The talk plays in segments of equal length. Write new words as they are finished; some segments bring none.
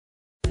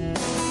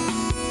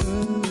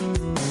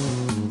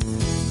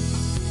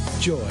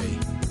Joy,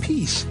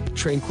 peace,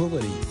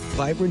 tranquility,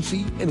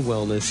 vibrancy, and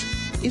wellness.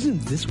 Isn't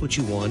this what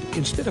you want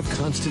instead of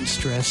constant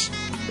stress?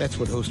 That's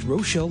what host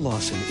Rochelle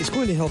Lawson is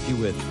going to help you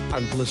with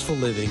on Blissful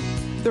Living.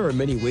 There are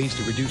many ways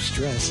to reduce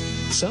stress,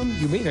 some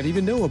you may not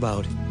even know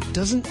about.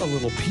 Doesn't a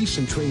little peace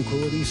and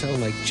tranquility sound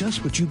like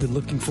just what you've been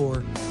looking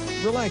for?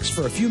 Relax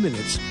for a few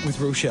minutes with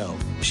Rochelle.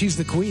 She's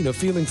the queen of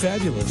feeling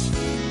fabulous.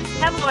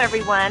 Hello,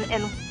 everyone,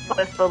 and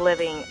Blissful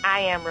Living. I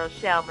am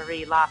Rochelle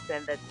Marie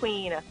Lawson, the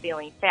queen of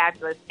feeling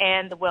fabulous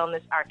and the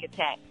wellness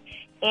architect.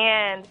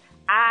 And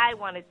I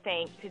want to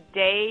thank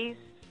today's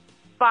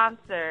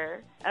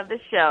sponsor of the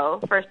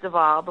show, first of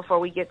all, before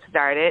we get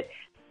started,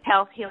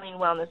 Health Healing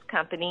Wellness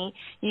Company.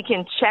 You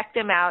can check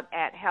them out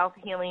at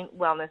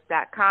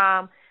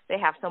healthhealingwellness.com. They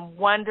have some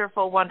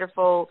wonderful,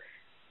 wonderful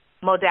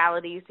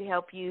modalities to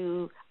help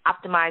you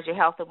optimize your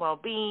health and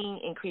well-being,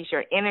 increase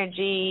your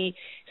energy,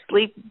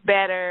 sleep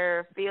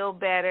better, feel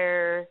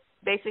better,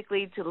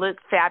 basically to look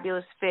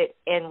fabulous, fit,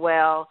 and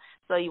well.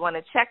 So you want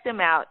to check them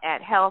out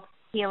at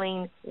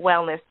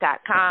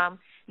healthhealingwellness.com.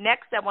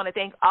 Next, I want to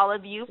thank all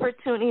of you for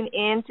tuning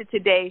in to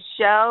today's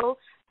show.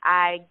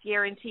 I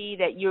guarantee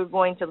that you're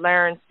going to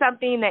learn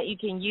something that you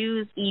can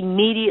use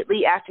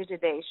immediately after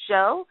today's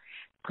show.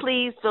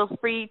 Please feel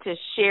free to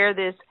share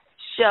this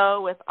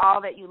show with all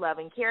that you love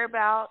and care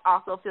about.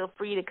 Also, feel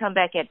free to come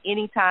back at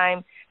any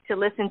time to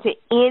listen to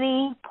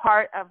any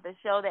part of the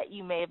show that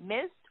you may have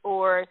missed,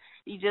 or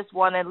you just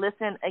want to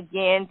listen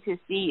again to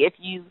see if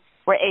you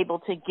were able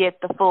to get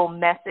the full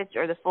message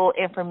or the full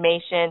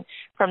information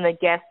from the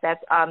guest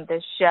that's on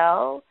the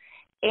show.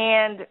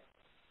 And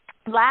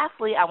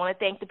lastly, I want to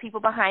thank the people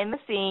behind the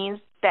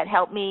scenes that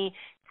help me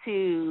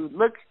to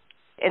look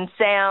and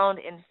sound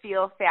and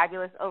feel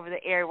fabulous over the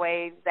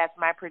airwaves. That's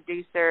my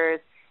producers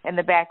in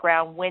the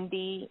background,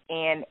 Wendy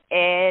and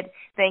Ed.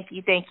 Thank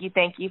you, thank you,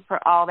 thank you for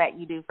all that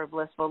you do for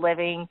Blissful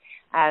Living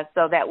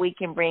so that we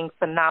can bring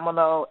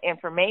phenomenal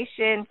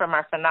information from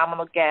our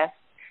phenomenal guests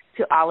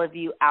to all of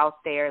you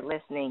out there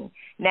listening.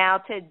 Now,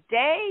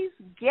 today's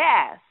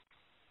guest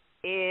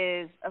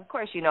is, of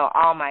course, you know,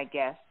 all my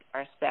guests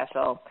are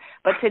special,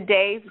 but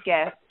today's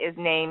guest is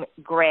named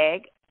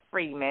Greg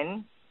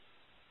Friedman,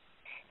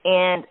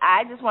 and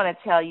I just want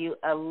to tell you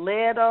a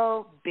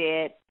little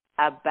bit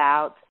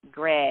about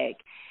Greg.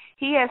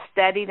 He has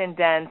studied and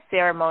done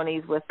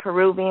ceremonies with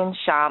Peruvian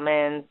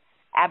shamans,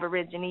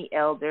 Aborigine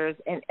elders,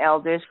 and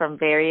elders from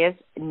various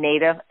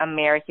Native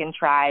American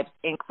tribes,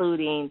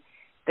 including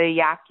the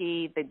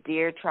Yaqui, the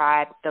Deer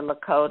tribe, the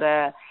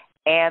Lakota,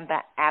 and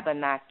the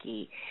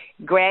Abenaki.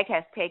 Greg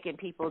has taken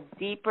people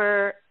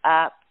deeper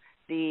up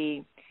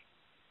the,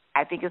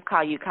 I think it's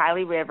called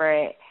Ucayali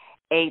River,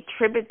 a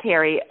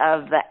tributary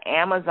of the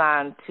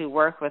Amazon, to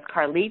work with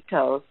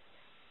Carlitos,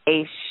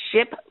 a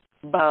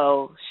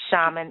shipbow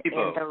shaman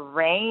in the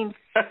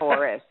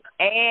rainforest,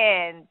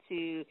 and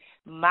to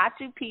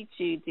Machu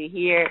Picchu to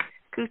hear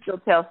Cucho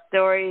tell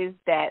stories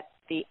that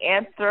the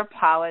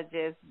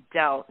anthropologists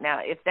don't. Now,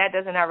 if that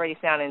doesn't already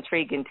sound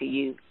intriguing to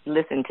you,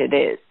 listen to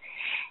this.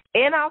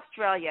 In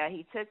Australia,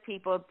 he took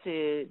people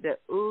to the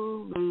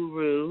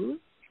Uluru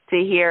to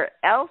hear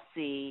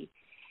Elsie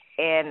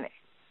and,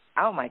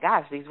 oh my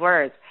gosh, these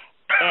words,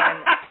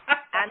 and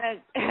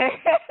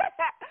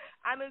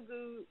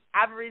Anagu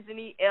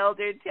Aborigine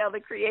elder tell the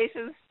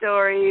creation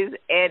stories,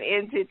 and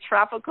into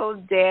tropical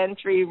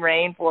Daintree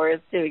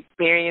rainforest to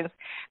experience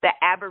the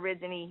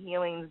Aborigine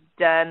healings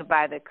done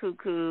by the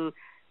Kuku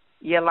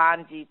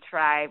Yalanji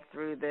tribe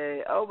through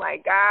the, oh my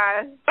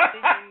gosh.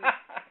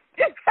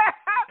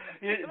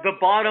 The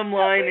bottom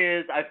line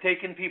is I've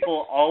taken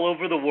people all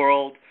over the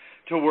world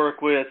to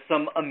work with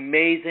some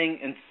amazing,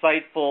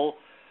 insightful,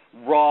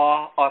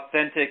 raw,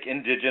 authentic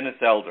indigenous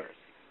elders.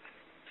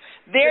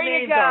 There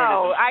you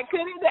go. I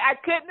couldn't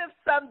have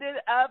summed it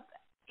up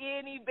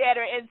any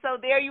better. And so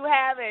there you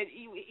have it.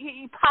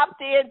 He popped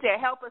in to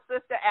help a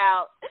sister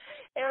out.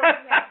 And we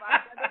have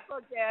our wonderful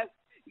guest,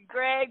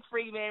 Greg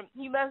Friedman.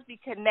 He must be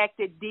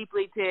connected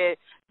deeply to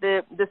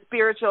the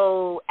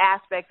spiritual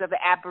aspects of the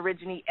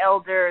Aborigine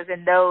elders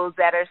and those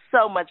that are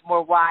so much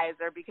more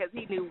wiser, because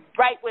he knew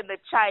right when to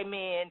chime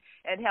in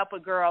and help a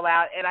girl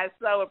out, and I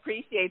so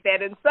appreciate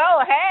that. And so,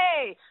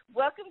 hey,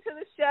 welcome to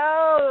the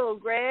show,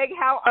 Greg.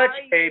 How are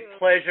you? Such a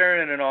pleasure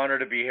and an honor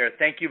to be here.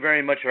 Thank you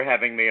very much for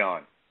having me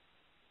on.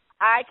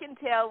 I can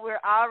tell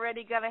we're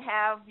already going to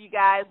have you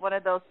guys one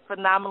of those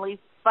phenomenally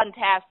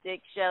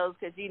fantastic shows,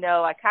 because, you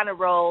know, I kind of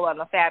roll on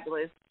the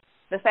fabulous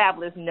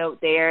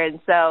note there. And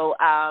so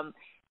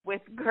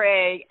with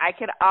Greg, I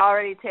can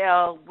already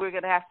tell we're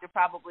going to have to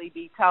probably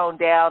be toned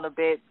down a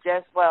bit.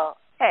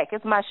 Heck,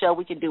 it's my show.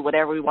 We can do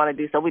whatever we want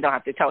to do, so we don't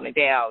have to tone it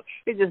down.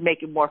 It's just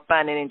make it more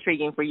fun and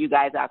intriguing for you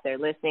guys out there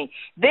listening.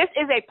 This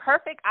is a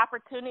perfect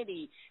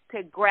opportunity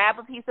to grab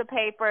a piece of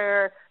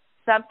paper,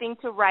 something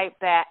to write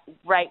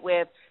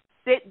with,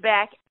 sit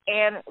back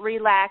and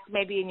relax,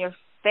 maybe in your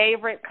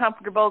favorite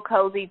comfortable,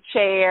 cozy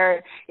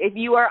chair. If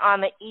you are on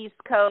the East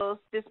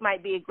Coast, this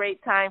might be a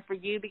great time for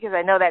you, because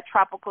I know that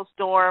tropical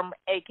storm,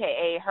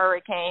 a.k.a.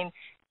 hurricane,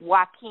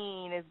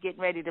 Joaquin is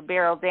getting ready to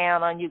barrel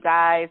down on you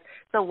guys.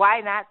 So why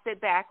not sit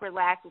back,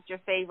 relax with your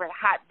favorite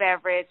hot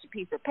beverage, a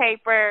piece of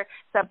paper,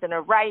 something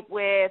to write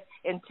with,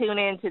 and tune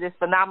in to this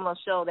phenomenal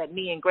show that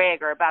me and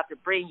Greg are about to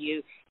bring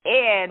you.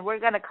 And we're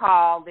going to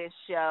call this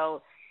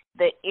show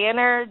The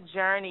Inner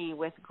Journey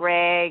with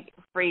Greg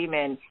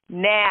Friedman.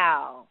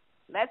 Now,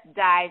 let's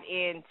dive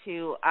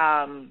into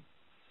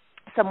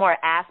some more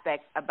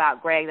aspects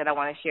about Greg that I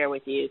want to share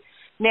with you.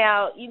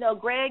 Now, you know,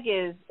 Greg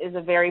is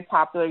a very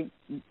popular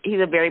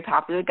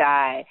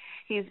guy.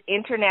 He's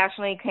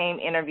internationally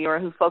acclaimed interviewer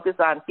who focuses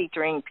on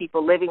featuring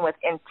people living with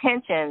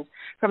intentions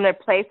from their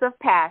place of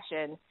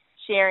passion,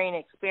 sharing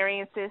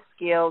experiences,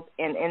 skills,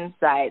 and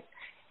insights.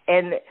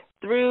 And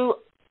through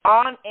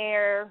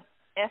on-air,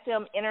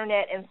 FM,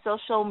 internet, and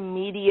social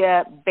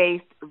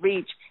media-based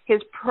reach,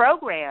 his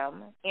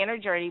program, Inner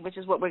Journey, which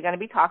is what we're going to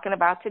be talking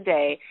about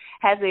today,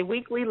 has a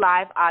weekly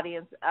live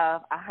audience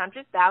of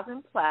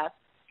 100,000 plus,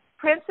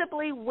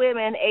 principally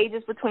women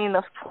ages between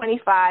the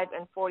 25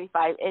 and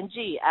 45. And,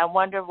 gee, I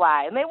wonder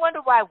why. And they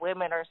wonder why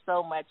women are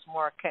so much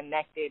more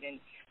connected and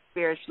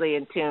spiritually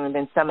in tune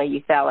than some of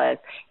you fellas.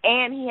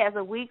 And he has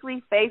a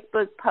weekly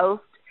Facebook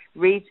post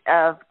reach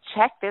of,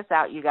 check this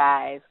out, you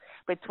guys,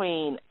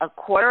 between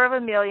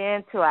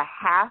 250,000 to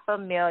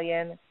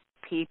 500,000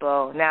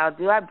 people. Now,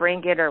 do I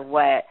bring it or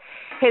what?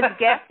 His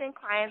guests and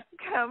clients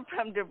come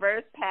from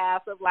diverse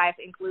paths of life,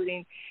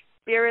 including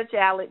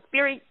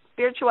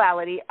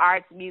spirituality,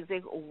 arts,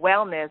 music,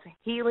 wellness,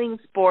 healing,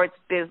 sports,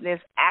 business,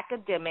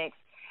 academics,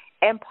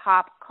 and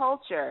pop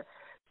culture.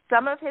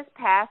 Some of his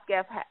past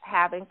guests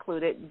have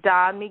included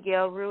Don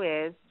Miguel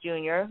Ruiz,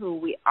 Jr., who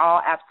we all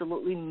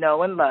absolutely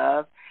know and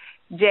love,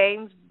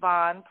 James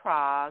Von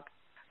Prague,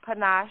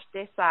 Panache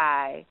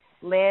Desai,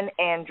 Lynn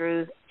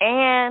Andrews,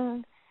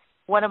 and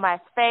one of my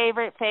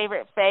favorites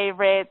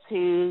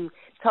who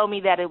told me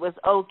that it was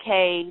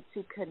okay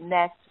to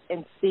connect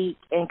and speak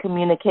and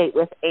communicate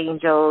with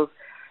angels,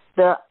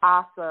 the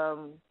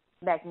awesome,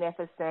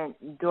 magnificent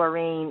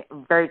Doreen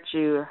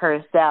Virtue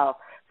herself.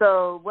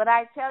 So when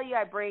I tell you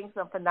I bring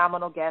some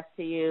phenomenal guests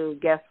to you,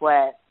 guess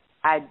what?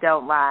 I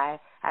don't lie.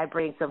 I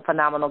bring some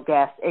phenomenal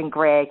guests, and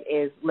Greg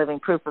is living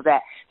proof of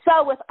that.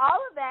 So with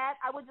all of that,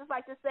 I would just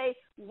like to say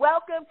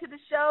welcome to the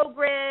show,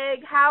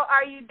 Greg. How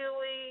are you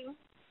doing?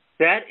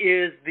 That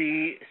is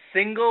the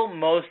single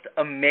most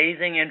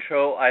amazing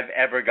intro I've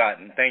ever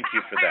gotten. Thank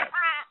you for that.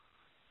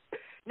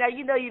 Now,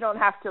 you know you don't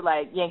have to,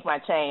 like, yank my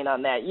chain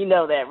on that. You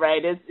know that,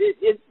 right?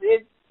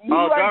 You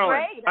are darling,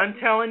 great. I'm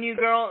telling you,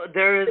 girl,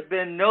 there has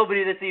been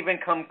nobody that's even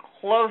come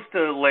close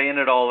to laying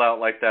it all out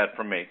like that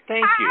for me.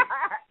 Thank you.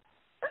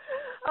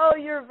 Oh,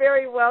 you're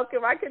very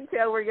welcome. I can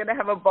tell we're going to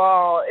have a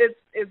ball.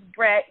 It's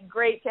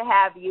great to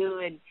have you,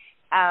 and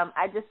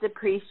I just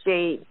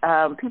appreciate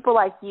people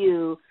like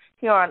you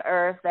here on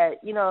Earth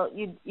that, you know,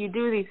 you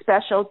do these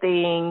special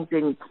things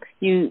and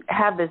you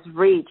have this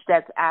reach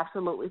that's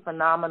absolutely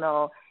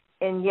phenomenal.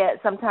 And yet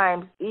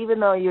sometimes,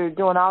 even though you're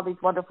doing all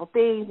these wonderful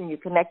things and you're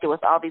connected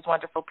with all these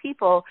wonderful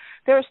people,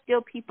 there are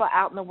still people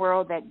out in the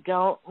world that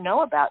don't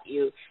know about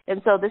you.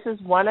 And so this is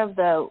one of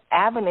the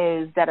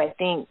avenues that I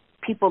think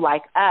people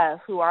like us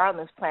who are on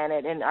this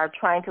planet and are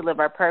trying to live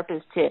our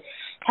purpose to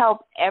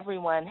help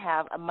everyone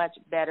have a much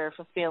better,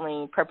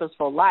 fulfilling,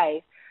 purposeful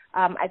life.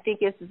 I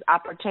think it's this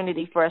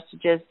opportunity for us to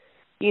just,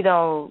 you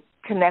know,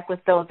 connect with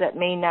those that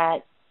may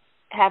not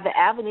have the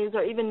avenues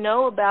or even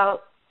know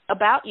about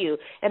you.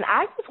 And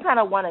I just kind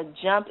of want to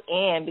jump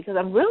in because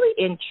I'm really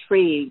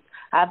intrigued.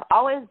 I've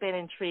always been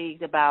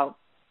intrigued about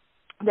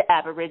the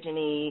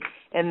Aborigine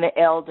and the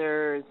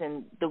elders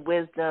and the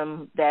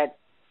wisdom that,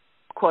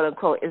 quote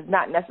unquote, is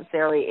not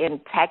necessarily in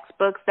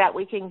textbooks that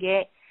we can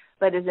get,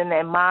 but is in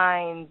their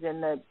minds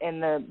and the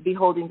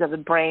beholdings of the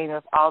brain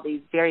of all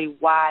these very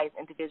wise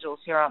individuals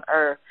here on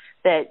Earth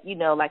that, you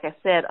know, like I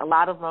said, a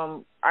lot of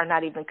them are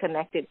not even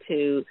connected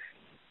to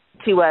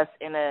us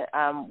in a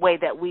way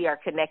that we are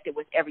connected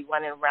with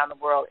everyone around the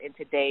world in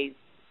today's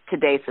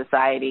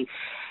society.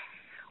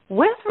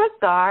 With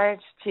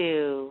regards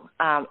to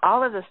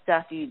all of the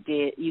stuff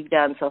you've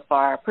done so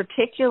far,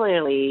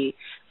 particularly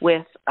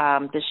with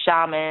the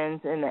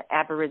shamans and the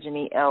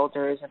Aborigine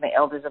elders and the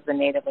elders of the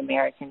Native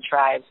American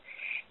tribes,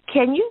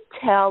 can you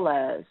tell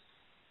us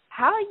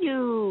how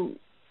you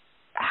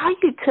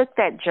took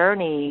that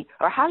journey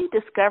or how you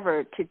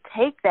discovered to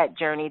take that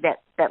journey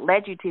that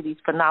led you to these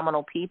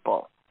phenomenal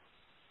people?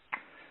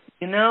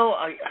 You know,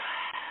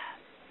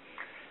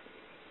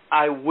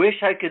 I wish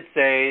I could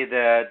say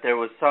that there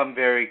was some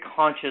very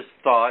conscious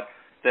thought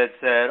that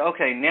said,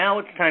 okay, now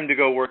it's time to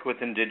go work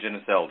with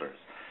indigenous elders.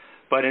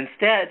 But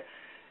instead,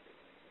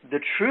 the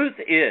truth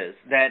is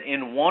that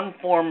in one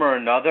form or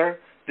another,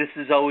 this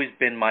has always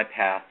been my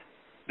path.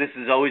 This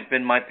has always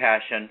been my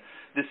passion.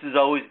 This has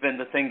always been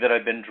the thing that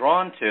I've been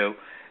drawn to.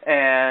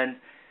 And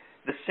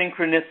the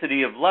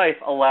synchronicity of life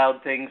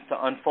allowed things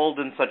to unfold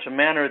in such a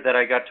manner that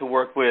I got to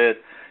work with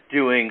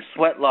doing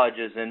sweat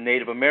lodges in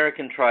Native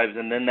American tribes,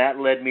 and then that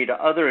led me to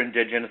other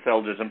indigenous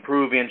elders and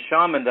Peruvian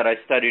shaman that I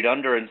studied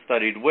under and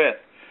studied with,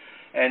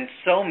 and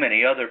so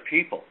many other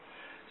people.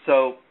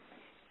 So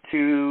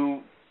to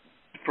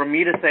for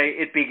me to say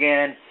it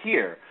began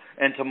here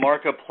and to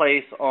mark a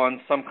place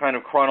on some kind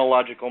of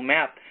chronological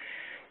map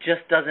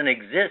just doesn't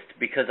exist,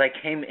 because I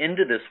came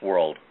into this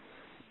world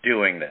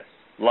doing this,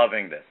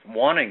 loving this,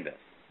 wanting this,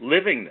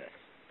 living this.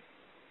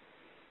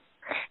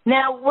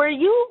 Now, were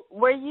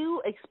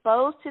you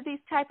exposed to these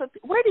type of?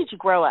 Where did you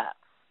grow up?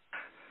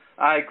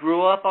 I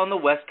grew up on the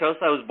West Coast.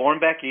 I was born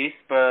back east,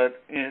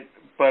 but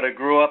I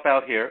grew up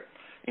out here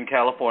in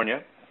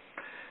California.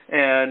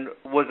 And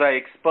was I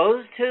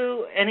exposed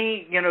to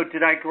any,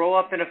 did I grow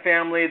up in a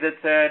family that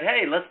said,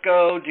 hey, let's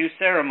go do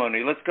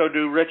ceremony, let's go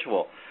do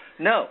ritual?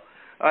 No.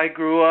 I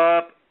grew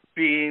up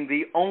being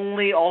the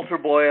only altar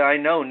boy I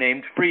know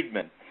named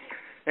Friedman,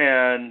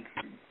 and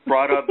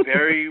brought up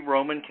very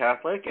Roman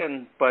Catholic,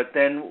 but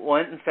then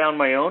went and found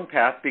my own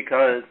path,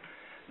 because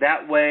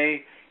that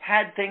way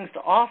had things to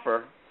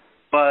offer,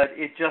 but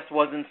it just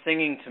wasn't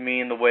singing to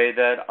me in the way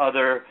that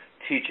other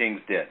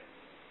teachings did.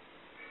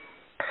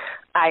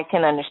 I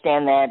can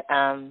understand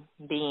that,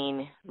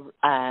 being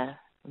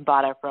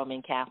brought up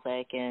Roman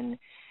Catholic and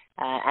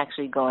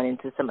actually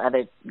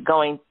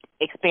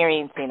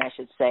experiencing, I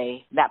should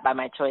say, not by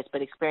my choice,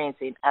 but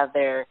experiencing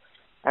other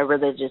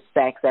religious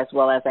sects as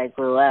well as I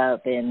grew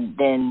up, and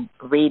then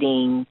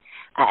reading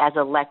as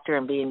a lector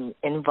and being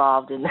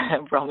involved in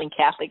the Roman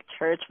Catholic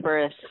Church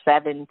for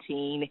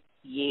 17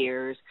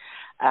 years.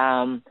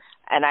 And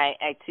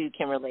I too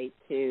can relate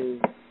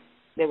to,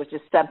 there was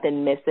just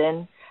something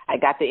missing. I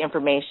got the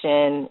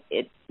information,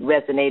 it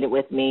resonated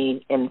with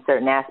me in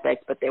certain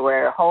aspects, but there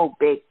were whole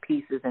big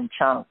pieces and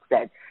chunks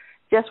that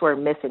just were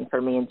missing for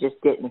me and just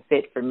didn't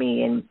fit for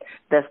me, and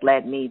thus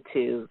led me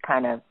to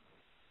kind of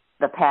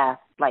the path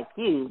like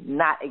you,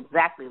 not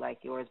exactly like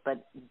yours,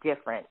 but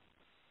different.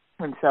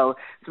 And so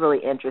it's really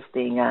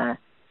interesting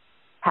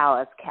how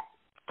as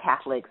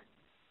Catholics,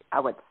 I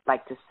would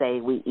like to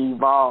say, we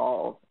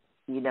evolve,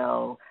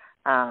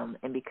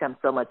 and become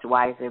so much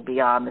wiser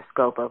beyond the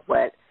scope of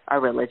what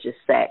our religious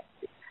sect,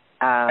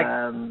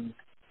 dictates.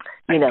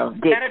 I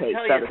gotta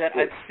tell you that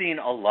I've seen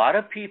a lot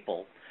of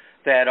people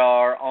that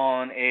are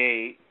on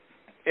a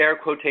air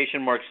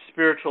quotation marks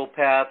spiritual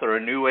path or a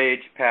New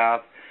Age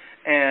path,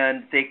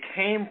 and they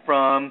came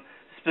from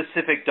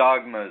specific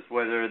dogmas,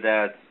 whether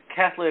that's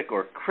Catholic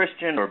or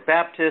Christian or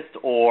Baptist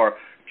or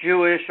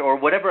Jewish or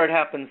whatever it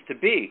happens to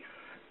be.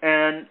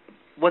 And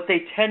what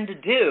they tend to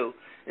do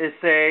is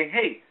say,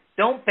 hey,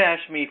 don't bash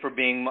me for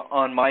being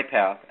on my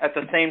path, at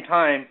the same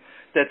time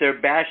that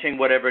they're bashing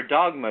whatever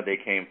dogma they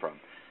came from.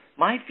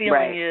 My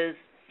feeling is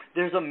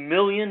there's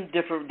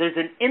there's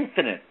an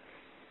infinite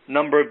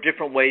number of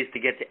different ways to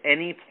get to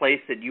any place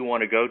that you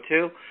want to go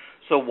to.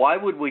 So why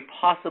would we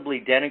possibly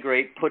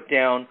denigrate, put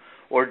down,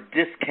 or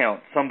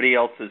discount somebody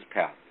else's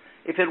path?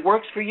 If it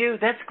works for you,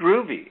 that's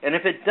groovy. And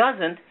if it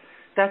doesn't,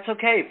 that's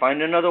okay.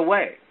 Find another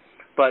way.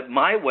 But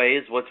my way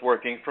is what's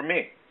working for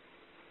me.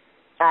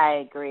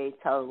 I agree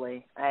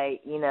totally. I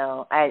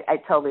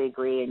totally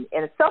agree.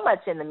 And so much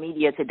in the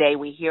media today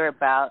we hear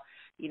about,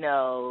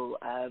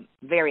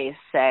 various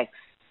sects,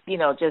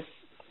 just,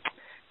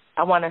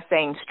 I want to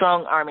say,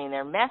 strong-arming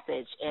their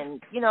message.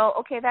 And,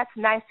 okay, that's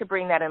nice to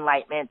bring that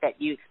enlightenment that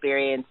you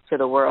experience to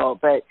the world.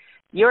 But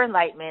your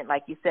enlightenment,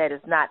 like you said, is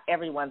not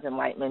everyone's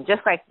enlightenment.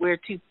 Just like we're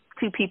two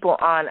people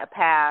on a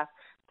path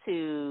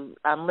to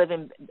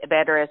living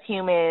better as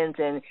humans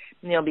and,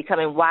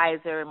 becoming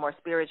wiser and more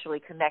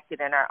spiritually connected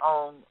in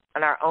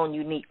our own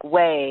unique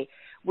way,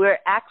 we're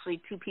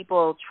actually two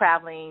people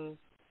traveling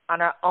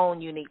on our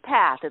own unique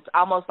path. It's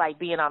almost like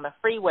being on the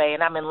freeway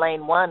and I'm in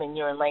lane 1 and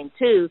you're in lane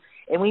 2,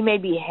 and we may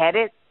be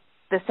headed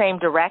the same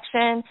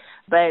direction,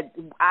 but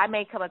I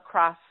may come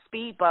across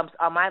speed bumps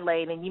on my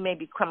lane and you may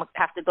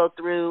have to go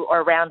through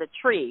or around a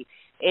tree.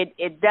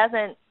 It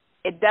doesn't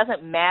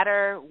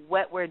matter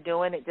what we're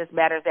doing. It just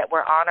matters that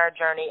we're on our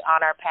journey,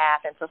 on our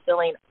path, and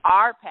fulfilling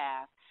our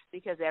path,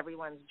 because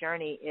everyone's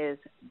journey is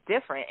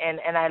different.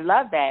 And I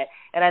love that.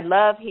 And I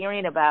love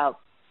hearing about,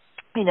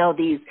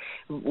 these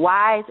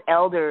wise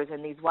elders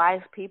and these wise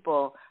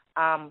people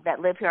that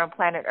live here on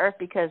planet Earth,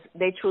 because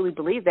they truly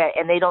believe that,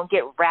 and they don't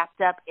get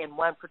wrapped up in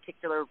one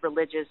particular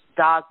religious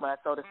dogma,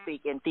 so to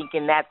speak, and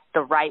thinking that's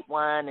the right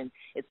one and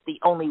it's the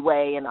only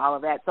way and all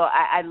of that. So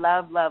I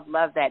love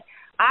that.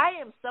 I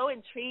am so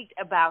intrigued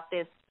about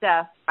this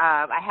stuff.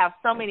 I have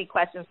so many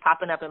questions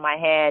popping up in my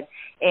head,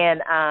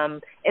 and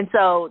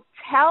so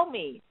tell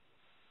me,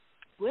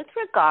 with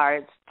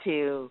regards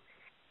to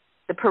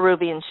the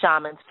Peruvian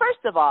shamans,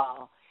 first of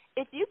all,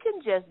 if you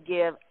can just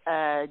give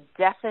a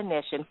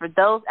definition for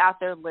those out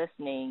there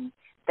listening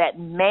that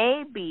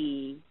may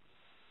be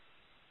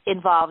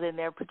involved in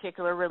their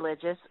particular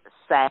religious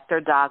sect or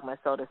dogma,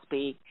 so to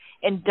speak,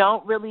 and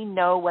don't really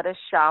know what a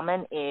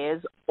shaman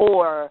is,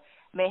 or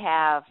may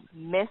have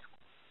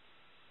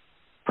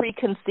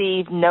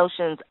preconceived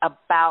notions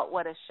about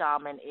what a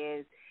shaman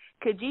is,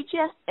 could you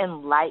just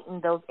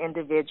enlighten those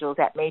individuals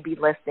that may be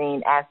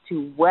listening as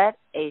to what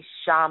a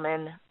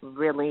shaman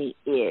really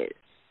is?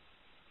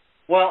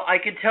 Well, I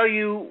can tell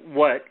you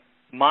what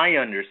my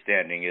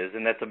understanding is,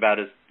 and that's about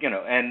as,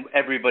 and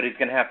everybody's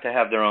going to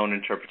have their own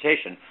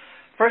interpretation.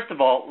 First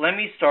of all, let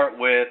me start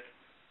with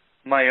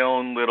my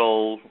own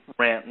little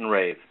rant and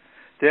rave.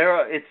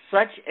 It's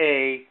such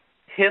a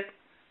hip,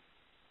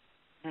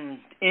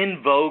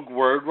 in vogue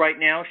word right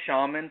now,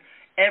 shaman.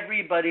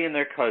 Everybody and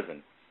their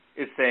cousin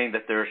is saying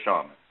that they're a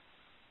shaman.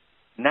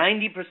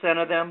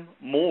 90% of them,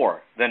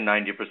 more than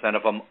 90%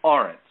 of them,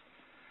 aren't.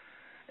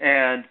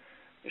 And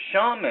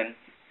shaman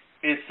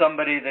is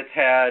somebody that's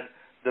had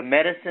the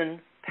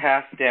medicine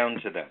passed down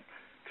to them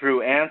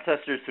through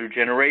ancestors, through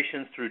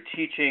generations, through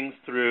teachings,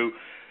 through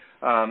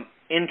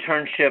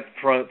internship,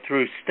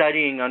 through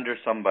studying under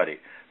somebody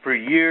for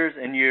years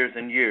and years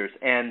and years.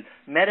 And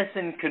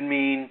medicine could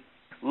mean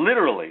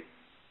literally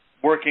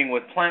working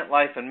with plant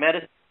life and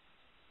medicine.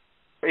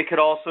 It could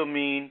also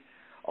mean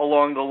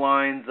along the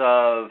lines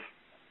of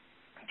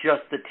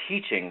just the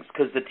teachings,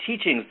 because the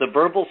teachings, the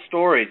verbal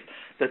stories,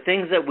 the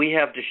things that we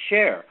have to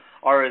share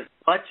are as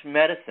much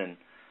medicine,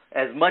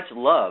 as much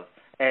love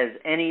as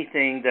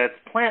anything that's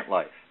plant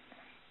life.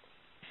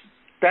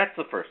 That's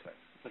the first thing.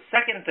 The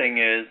second thing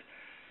is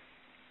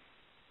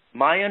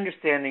my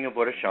understanding of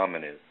what a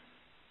shaman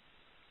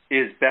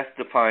is best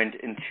defined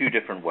in two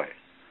different ways.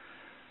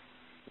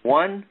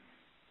 One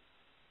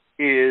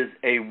is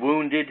a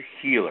wounded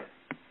healer.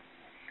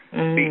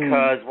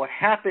 Because what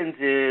happens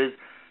is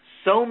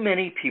so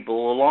many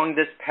people along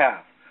this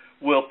path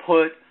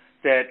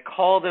that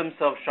call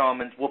themselves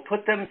shamans will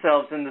put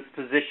themselves in this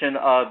position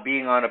of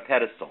being on a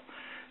pedestal.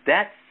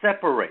 That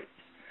separates.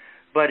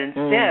 But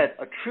instead,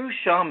 a true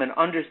shaman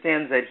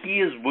understands that he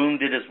is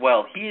wounded as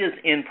well. He is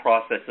in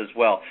process as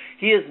well.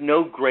 He is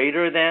no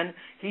greater than.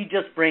 He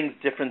just brings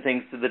different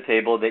things to the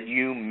table that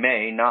you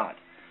may not.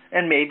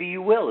 And maybe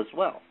you will as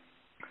well.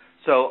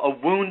 So a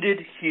wounded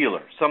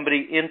healer,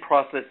 somebody in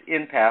process,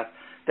 in path,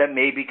 that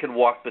maybe can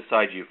walk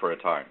beside you for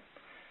a time.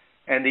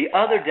 And the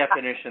other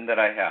definition that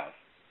I have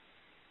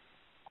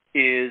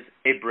is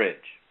a bridge.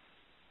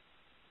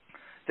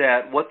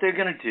 That what they're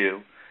going to do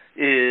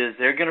is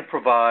they're going to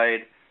provide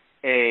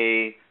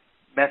a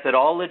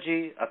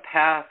methodology, a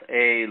path,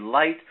 a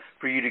light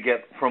for you to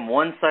get from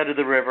one side of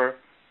the river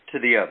to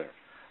the other.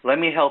 Let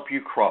me help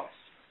you cross.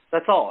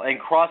 That's all. And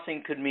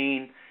crossing could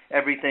mean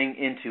everything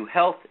into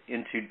health,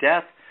 into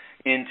death,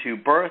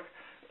 into birth,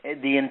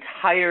 the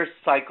entire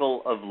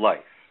cycle of life.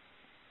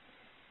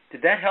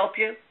 Did that help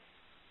you?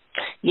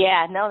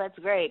 Yeah, no, that's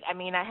great. I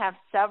mean, I have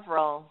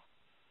several,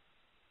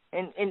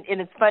 and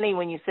it's funny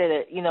when you say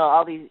that, you know,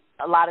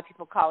 a lot of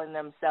people calling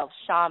themselves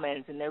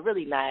shamans, and they're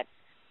really not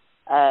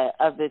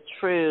of the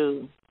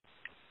true,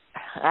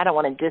 I don't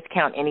want to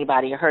discount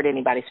anybody or hurt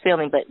anybody's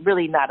feeling, but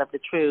really not of the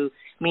true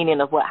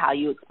meaning of how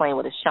you explain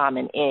what a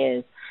shaman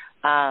is.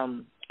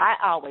 I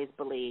always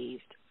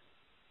believed,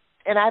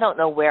 and I don't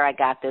know where I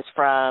got this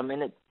from,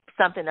 and it's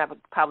something I've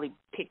probably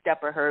picked up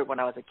or heard when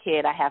I was a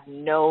kid. I have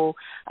no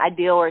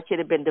idea, or it could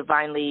have been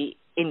divinely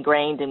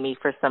ingrained in me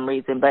for some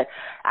reason. But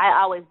I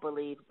always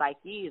believed, like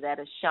you, that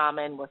a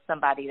shaman was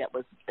somebody that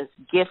was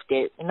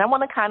gifted. And I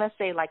want to kind of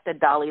say like the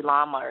Dalai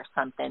Lama or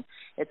something.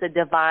 It's a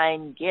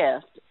divine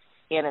gift,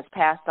 and it's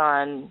passed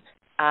on,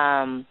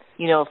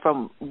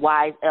 from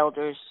wise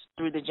elders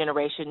through the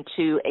generation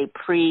to a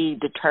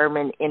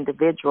predetermined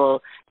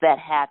individual that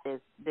had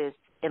this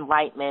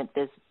enlightenment,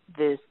 this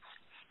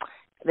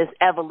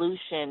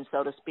evolution,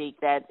 so to speak,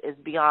 that is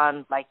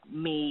beyond like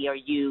me or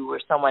you or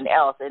someone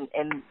else, and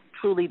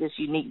truly this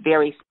unique,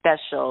 very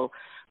special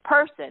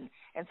person.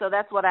 And so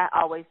that's what I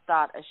always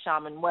thought a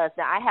shaman was.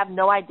 Now, I have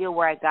no idea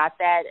where I got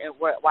that and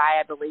why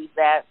I believe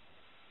that.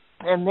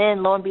 And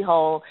then, lo and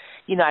behold,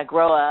 I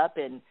grow up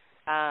and,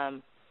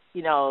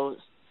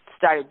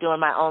 started doing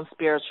my own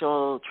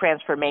spiritual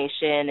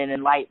transformation and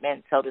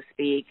enlightenment, so to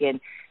speak, and,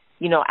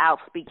 out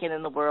speaking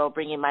in the world,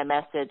 bringing my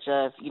message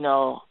of,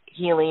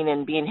 healing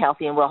and being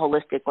healthy and well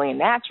holistically and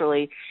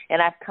naturally.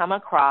 And I've come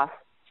across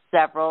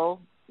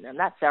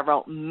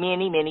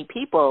many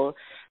people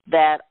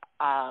that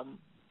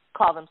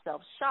call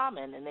themselves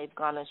shaman, and they've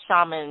gone to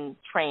shaman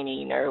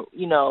training, or, I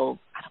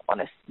don't want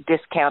to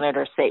discount it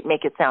or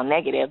make it sound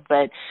negative,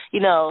 but,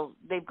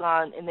 they've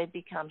gone and they've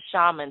become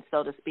shamans,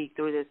 so to speak,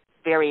 through this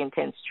very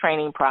intense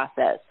training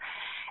process.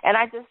 And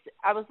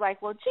I was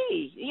like, well,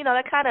 gee,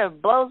 that kind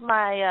of blows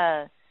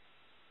my,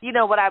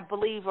 what I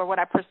believe or what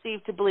I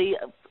perceive to believe,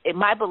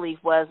 my belief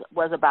was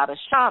about a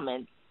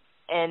shaman.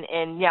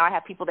 And now I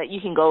have people that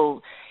you can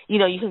go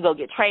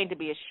get trained to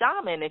be a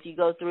shaman if you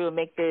go through and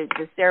make the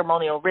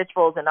ceremonial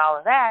rituals and all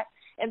of that.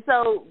 And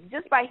so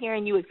just by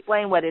hearing you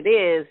explain what it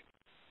is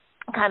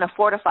kind of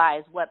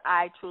fortifies what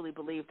I truly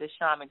believe the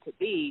shaman to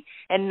be,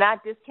 and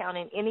not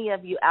discounting any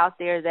of you out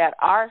there that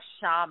are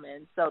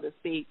shamans, so to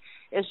speak.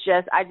 It's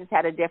just I just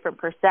had a different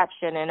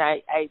perception,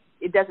 and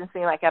it doesn't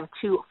seem like I'm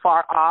too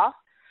far off.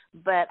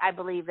 But I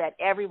believe that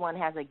everyone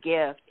has a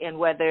gift, and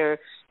whether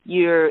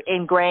you're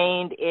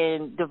ingrained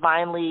in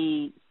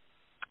divinely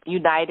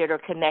united or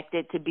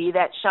connected to be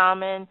that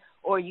shaman,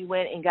 or you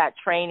went and got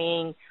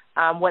training,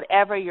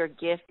 whatever your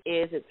gift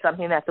is, it's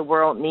something that the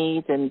world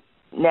needs, and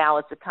now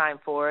it's the time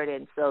for it.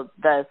 And so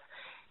thus,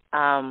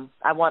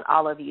 I want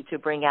all of you to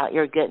bring out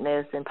your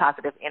goodness and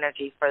positive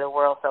energy for the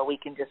world so we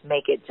can just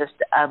make it just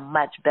a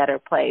much better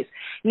place.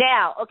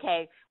 Now,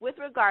 okay, with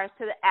regards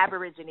to the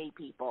Aborigine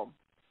people.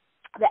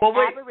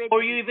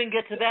 Before you even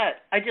get to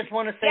that, I just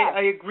want to say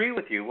I agree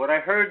with you. What I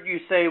heard you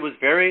say was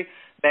very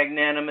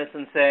magnanimous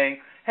in saying,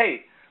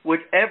 hey,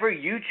 whatever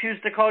you choose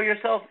to call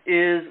yourself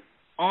is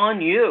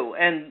on you,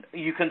 and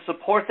you can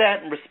support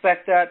that and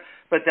respect that,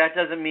 but that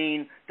doesn't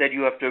mean that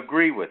you have to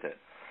agree with it.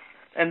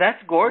 And that's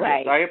gorgeous.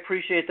 Right. I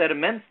appreciate that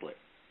immensely.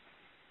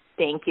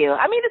 Thank you.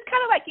 I mean, it's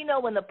kind of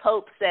like, when the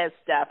Pope says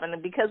stuff,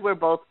 and because we're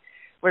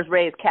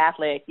raised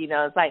Catholic,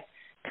 it's like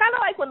kind of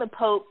like when the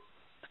Pope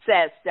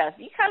says stuff.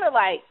 You kind of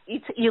like,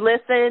 you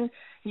listen,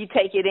 you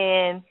take it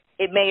in.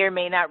 It may or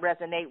may not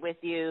resonate with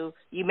you.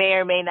 You may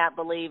or may not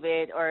believe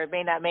it, or it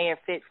may have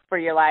fit for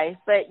your life,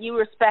 but you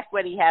respect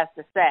what he has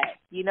to say.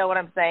 You know what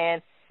I'm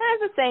saying?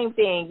 And it's the same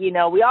thing.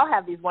 We all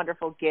have these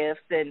wonderful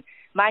gifts, and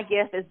my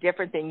gift is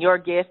different than your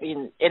gift,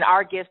 and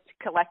our gifts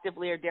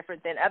collectively are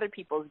different than other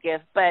people's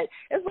gifts. But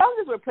as long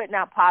as we're putting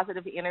out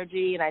positive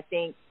energy, and I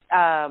think,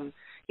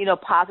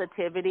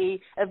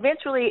 positivity,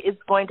 eventually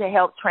it's going to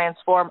help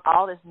transform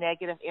all this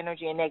negative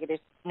energy and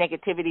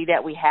negativity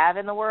that we have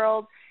in the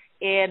world.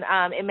 And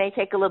it may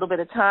take a little bit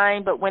of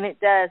time, but when it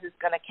does, it's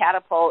going to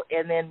catapult,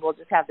 and then we'll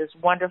just have this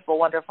wonderful,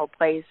 wonderful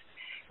place.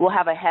 We'll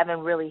have a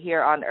heaven really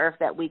here on earth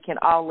that we can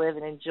all live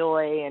and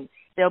enjoy, and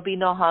there'll be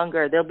no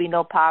hunger, there'll be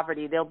no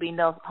poverty, there'll be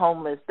no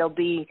homeless, there'll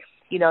be,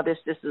 this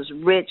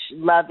rich,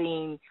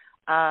 loving,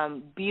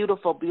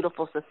 beautiful,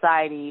 beautiful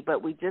society,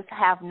 but we just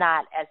have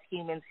not, as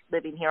humans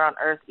living here on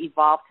earth,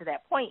 evolved to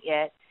that point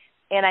yet.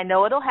 And I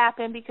know it'll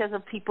happen because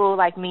of people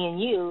like me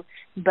and you,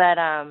 but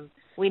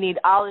we need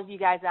all of you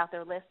guys out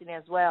there listening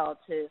as well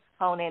to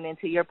hone in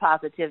into your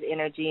positive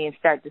energy and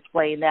start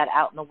displaying that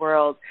out in the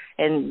world.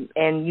 And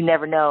you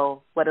never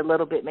know what a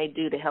little bit may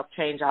do to help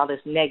change all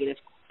this negative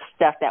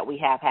stuff that we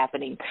have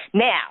happening.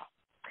 Now,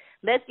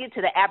 let's get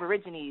to the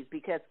Aborigines,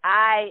 because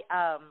I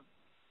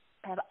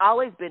have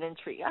always been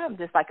intrigued. I'm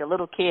just like a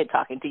little kid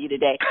talking to you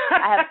today.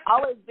 I have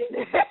always been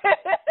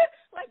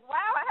like,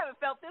 wow, I haven't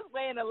felt this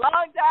way in a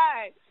long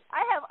time.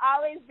 I have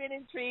always been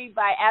intrigued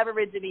by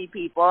Aborigine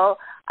people.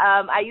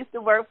 I used to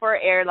work for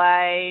an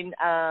airline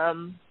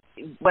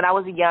when I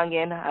was a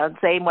youngin'. I would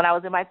say when I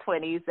was in my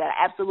 20s, that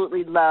I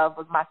absolutely loved,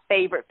 was my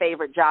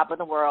favorite job in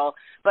the world.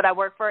 But I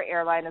worked for an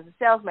airline as a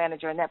sales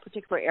manager, and that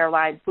particular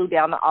airline flew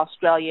down to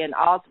Australia and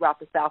all throughout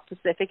the South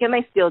Pacific, and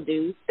they still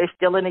do. They're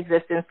still in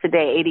existence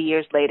today, 80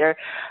 years later.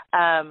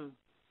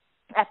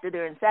 After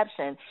their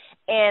inception,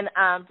 and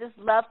just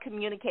love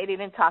communicating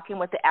and talking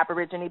with the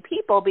Aborigine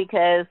people,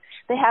 because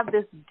they have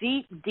this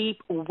deep, deep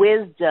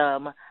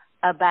wisdom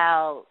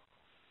about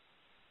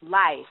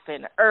life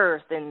and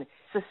earth and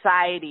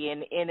society,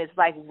 and it's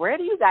like, where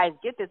do you guys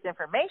get this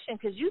information?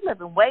 Because you live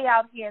way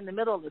out here in the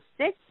middle of the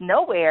sticks,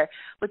 nowhere,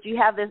 but you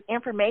have this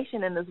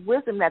information and this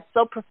wisdom that's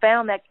so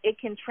profound that it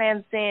can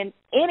transcend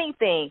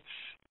anything.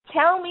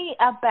 Tell me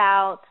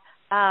about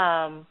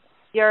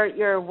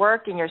your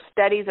work and your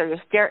studies, or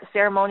your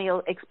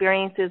ceremonial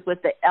experiences with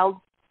the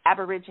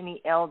Aborigine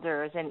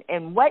elders,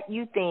 and what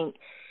you think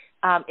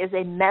is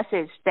a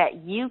message that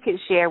you could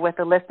share with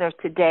the listeners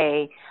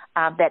today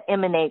that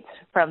emanates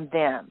from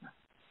them.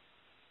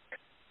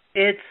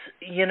 It's,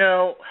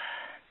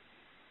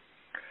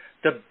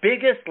 the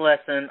biggest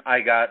lesson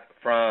I got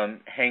from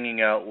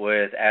hanging out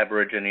with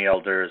Aborigine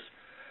elders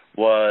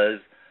was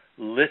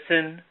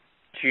listen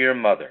to your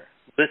mother,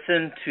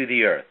 listen to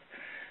the earth.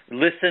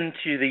 Listen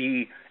to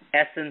the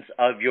essence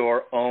of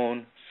your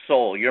own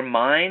soul. Your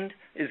mind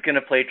is going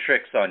to play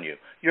tricks on you.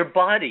 Your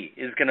body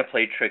is going to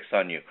play tricks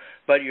on you.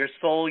 But your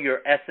soul, your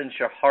essence,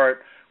 your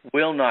heart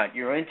will not.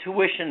 Your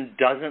intuition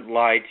doesn't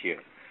lie to you.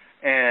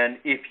 And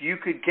if you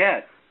could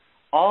get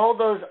all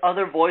those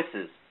other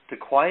voices to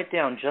quiet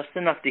down just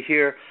enough to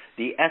hear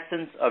the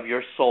essence of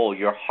your soul,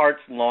 your heart's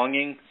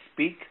longing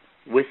speak,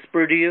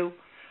 whisper to you,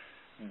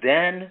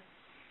 then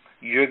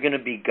you're going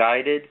to be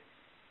guided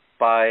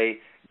by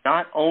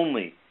not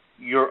only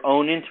your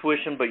own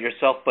intuition, but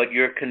yourself, but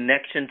your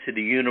connection to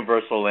the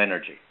universal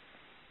energy.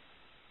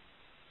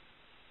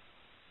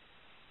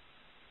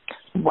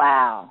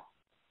 Wow.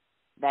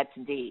 That's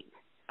deep.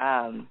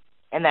 And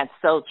that's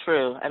so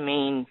true. I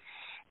mean,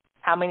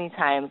 how many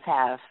times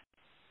have,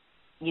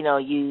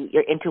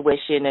 your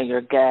intuition or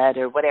your gut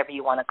or whatever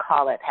you want to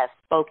call it has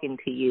spoken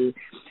to you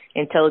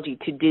and told you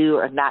to do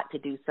or not to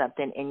do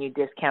something, and you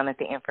discounted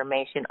the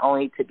information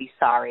only to be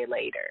sorry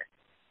later?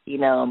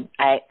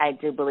 I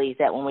do believe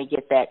that when we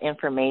get that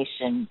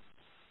information,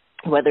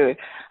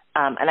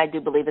 and I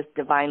do believe it's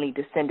divinely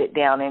descended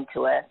down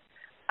into us,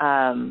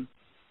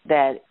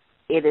 that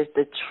it is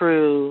the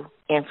true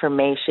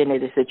information,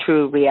 it is the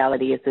true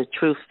reality, it's the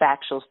true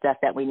factual stuff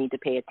that we need to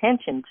pay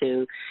attention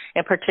to,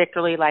 and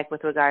particularly like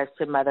with regards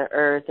to Mother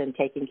Earth and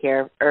taking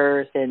care of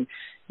Earth and,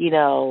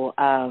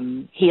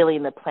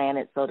 healing the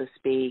planet, so to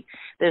speak.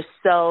 There's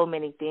so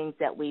many things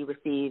that we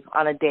receive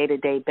on a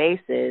day-to-day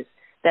basis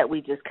that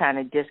we just kind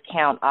of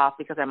discount off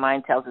because our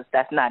mind tells us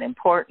that's not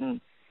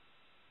important.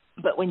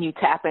 But when you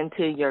tap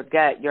into your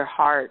gut, your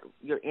heart,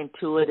 your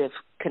intuitive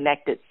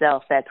connected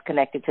self that's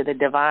connected to the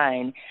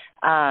divine,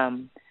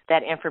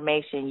 that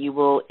information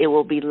it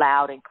will be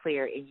loud and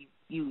clear, and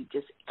you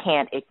just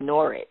can't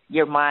ignore it.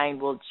 Your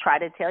mind will try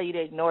to tell you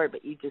to ignore it,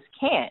 but you just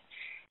can't.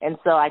 And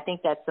so I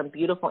think that's some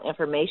beautiful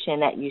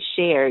information that you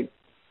shared,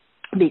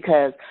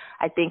 because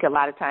I think a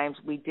lot of times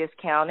we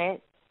discount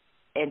it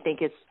and think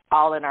it's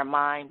all in our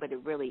mind, but it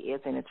really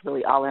isn't. It's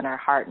really all in our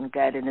heart and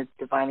gut, and it's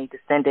divinely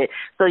descended.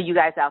 So you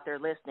guys out there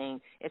listening,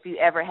 if you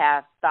ever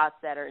have thoughts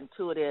that are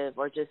intuitive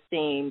or just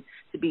seem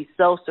to be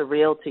so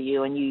surreal to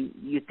you, and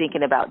you're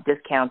thinking about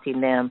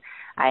discounting them,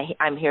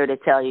 I'm here to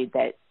tell you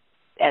that,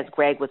 as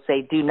Greg would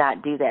say, do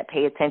not do that.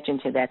 Pay attention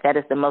to that. That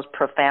is the most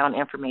profound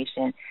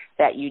information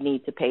that you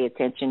need to pay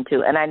attention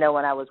to. And I know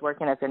when I was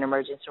working as an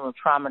emergency room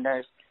trauma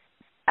nurse,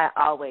 I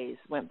always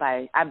went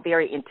by, I'm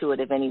very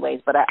intuitive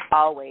anyways, but I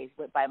always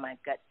went by my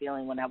gut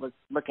feeling when I was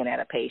looking at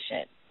a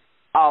patient,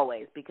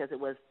 always, because it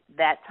was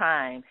that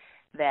time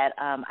that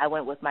I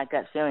went with my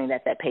gut feeling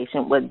that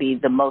patient would be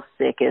the most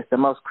sickest, the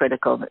most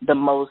critical, the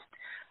most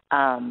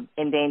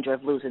in danger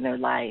of losing their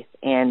life.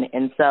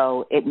 And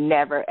so it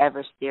never,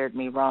 ever steered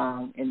me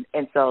wrong.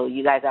 And so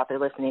you guys out there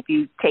listening, if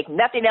you take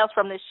nothing else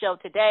from this show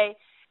today,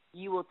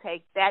 you will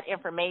take that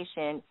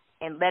information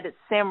and let it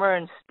simmer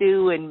and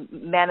stew and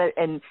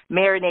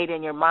marinate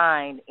in your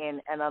mind,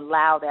 and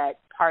allow that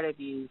part of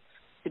you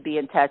to be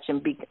in touch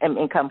and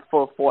come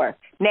full forth.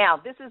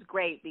 Now, this is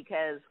great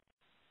because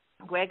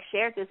Greg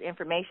shared this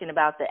information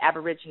about the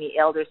Aborigine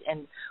elders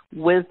and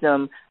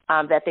wisdom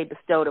that they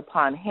bestowed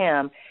upon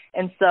him.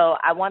 And so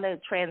I want to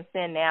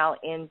transcend now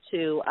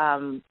into,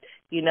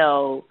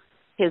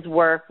 his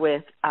work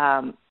with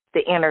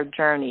the inner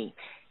journey.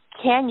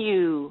 Can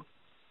you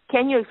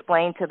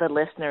explain to the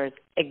listeners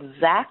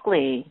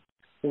exactly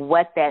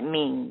what that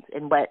means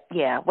and what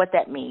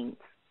that means?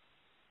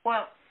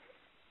 Well,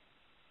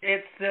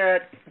 it's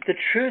that the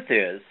truth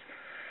is,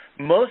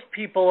 most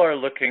people are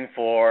looking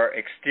for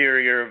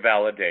exterior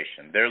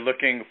validation. They're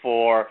looking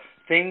for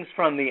things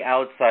from the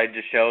outside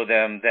to show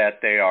them that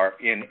they are,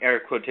 in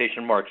air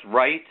quotation marks,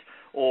 right,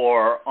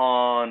 or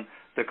on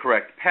the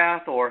correct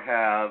path, or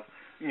have,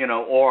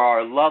 or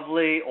are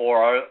lovely, or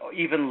are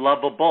even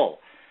lovable.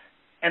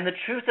 And the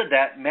truth of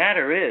that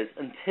matter is,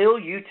 until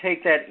you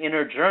take that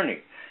inner journey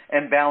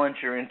and balance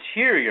your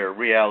interior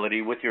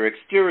reality with your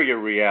exterior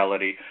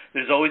reality,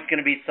 there's always going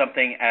to be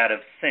something out of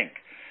sync.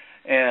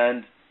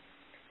 And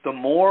the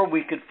more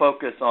we could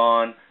focus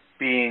on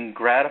being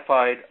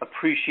gratified,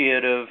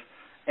 appreciative,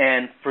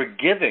 and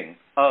forgiving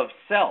of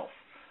self,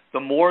 the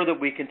more that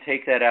we can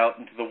take that out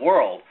into the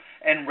world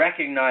and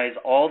recognize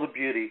all the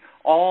beauty,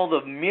 all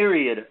the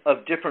myriad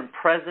of different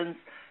presents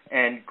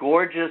and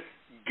gorgeous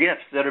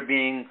gifts that are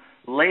being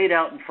laid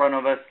out in front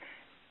of us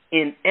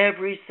in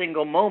every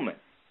single moment.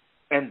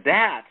 And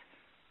that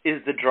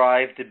is the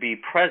drive to be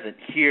present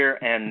here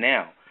and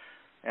now.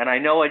 And I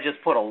know I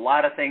just put a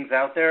lot of things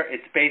out there.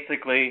 It's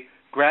basically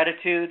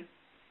gratitude,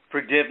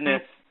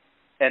 forgiveness,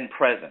 and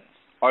presence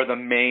are the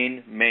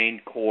main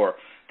core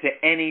to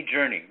any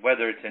journey,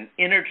 whether it's an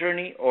inner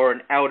journey or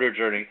an outer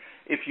journey,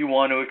 if you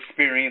want to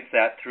experience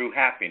that through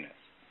happiness.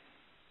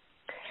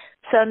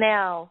 So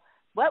now,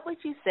 what would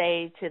you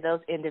say to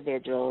those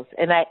individuals,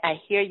 and I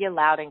hear you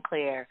loud and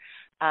clear,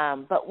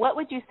 but what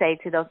would you say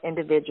to those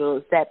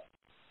individuals that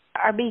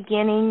are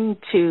beginning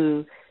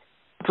to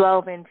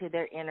delve into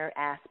their inner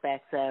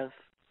aspects of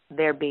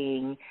their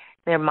being,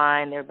 their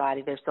mind, their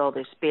body, their soul,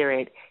 their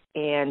spirit,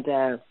 and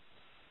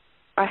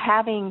are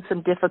having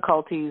some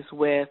difficulties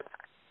with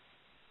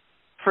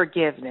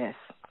forgiveness?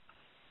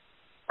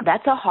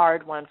 That's a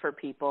hard one for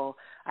people.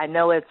 I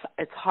know it's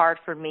hard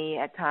for me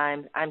at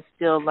times. I'm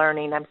still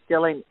learning. I'm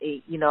still an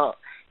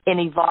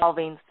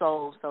evolving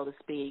soul, so to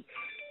speak.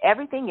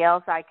 Everything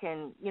else I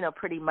can,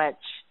 pretty much,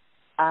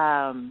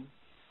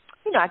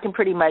 I can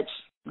pretty much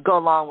go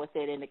along with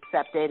it and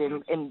accept it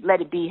and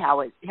let it be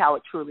how it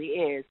truly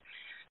is.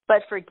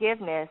 But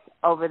forgiveness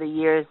over the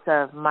years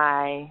of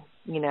my,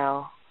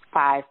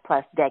 5+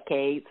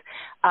 decades,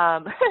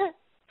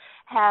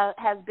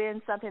 has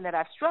been something that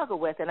I've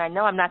struggled with, and I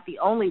know I'm not the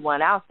only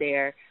one out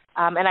there.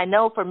 And I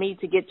know for me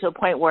to get to a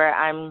point where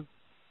I'm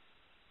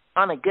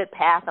on a good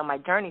path on my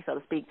journey, so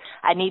to speak,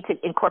 I need to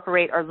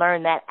incorporate or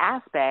learn that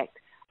aspect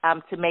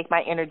to make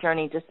my inner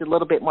journey just a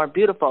little bit more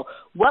beautiful.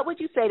 What would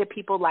you say to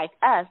people like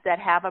us that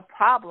have a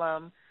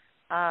problem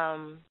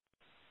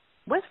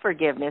with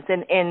forgiveness?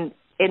 And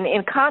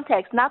in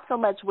context, not so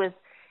much with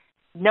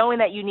knowing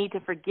that you need to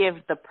forgive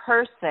the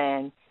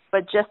person,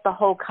 but just the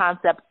whole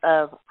concept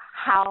of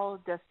how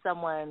does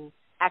someone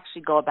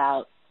actually go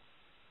about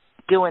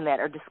doing that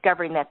or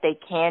discovering that they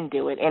can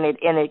do it, and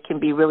it can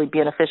be really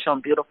beneficial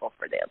and beautiful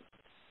for them.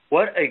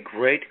 What a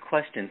great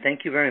question.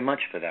 Thank you very much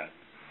for that.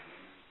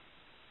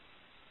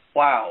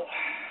 Wow.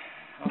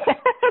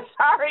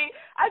 Sorry,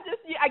 I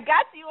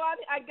got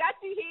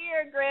you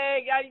here,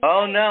 Greg.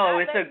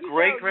 It's a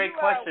great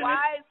question.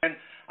 And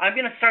I'm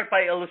going to start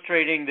by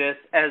illustrating this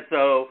as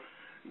though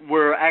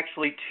we're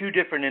actually two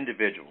different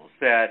individuals,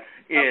 that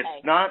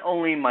it's not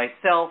only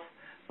myself,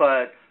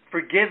 but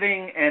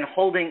forgiving and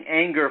holding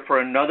anger for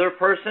another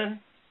person,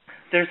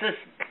 there's this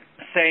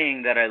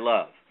saying that I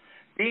love.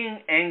 Being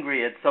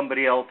angry at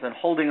somebody else and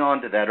holding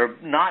on to that, or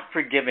not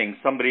forgiving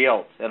somebody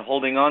else and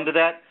holding on to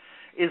that,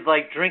 is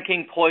like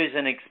drinking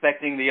poison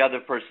expecting the other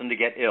person to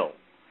get ill.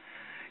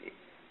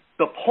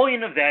 The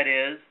point of that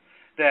is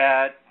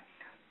that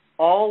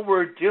all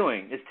we're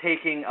doing is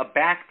taking a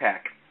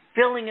backpack,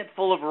 filling it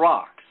full of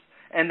rocks,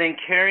 and then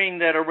carrying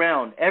that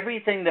around.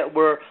 Everything that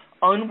we're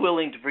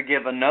unwilling to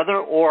forgive another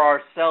or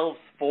ourselves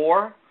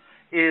for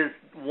is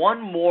one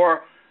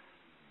more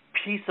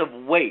piece of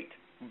weight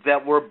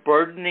that we're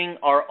burdening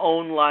our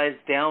own lives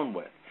down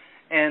with.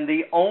 And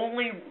the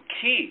only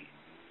key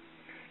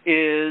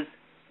is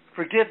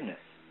forgiveness.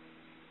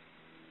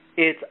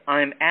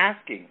 I'm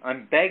asking,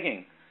 I'm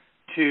begging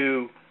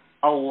to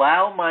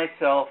allow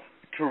myself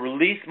to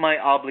release my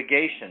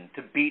obligation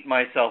to beat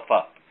myself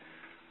up.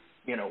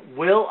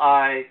 Will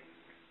I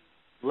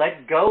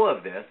let go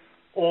of this,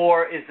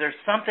 or is there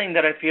something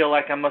that I feel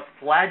like I must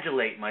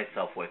flagellate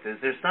myself with? Is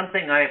there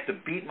something I have to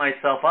beat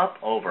myself up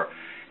over?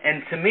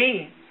 And to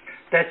me,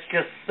 that's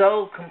just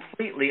so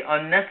completely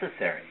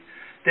unnecessary.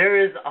 There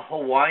is a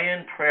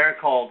Hawaiian prayer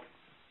called,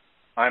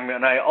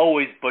 and I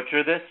always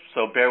butcher this,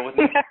 so bear with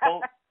me.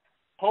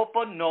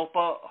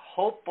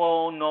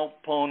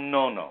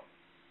 Ho'oponopono.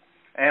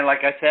 And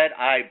like I said,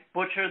 I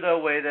butcher the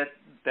way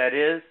that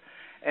is.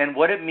 And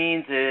what it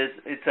means is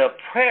it's a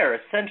prayer,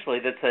 essentially,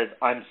 that says,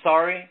 I'm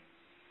sorry,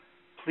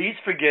 please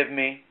forgive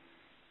me,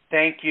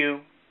 thank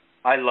you,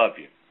 I love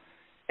you.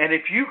 And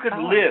if you could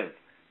live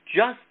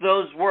just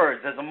those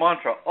words as a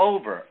mantra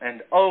over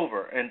and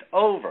over and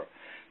over,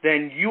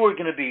 then you are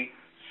going to be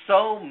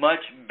so much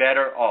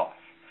better off.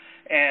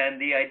 And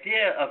the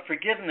idea of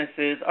forgiveness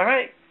is, all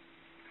right,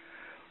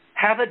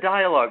 have a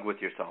dialogue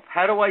with yourself.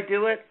 How do I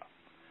do it?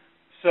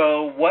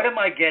 So what am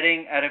I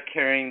getting out of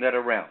carrying that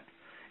around?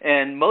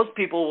 And most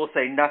people will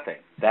say nothing.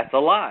 That's a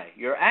lie.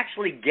 You're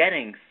actually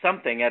getting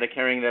something out of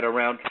carrying that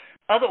around.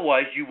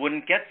 Otherwise, you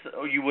wouldn't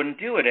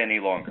do it any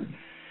longer.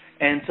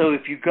 And so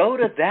if you go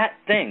to that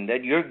thing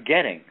that you're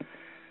getting,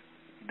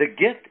 the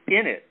gift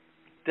in it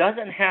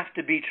doesn't have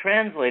to be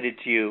translated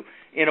to you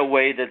in a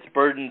way that's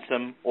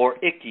burdensome or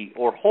icky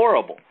or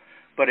horrible.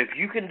 But if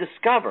you can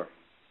discover,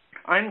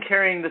 I'm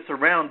carrying this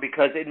around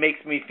because it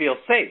makes me feel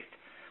safe.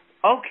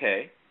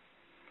 Okay,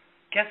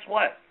 guess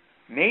what?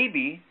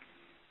 Maybe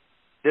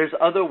there's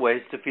other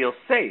ways to feel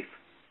safe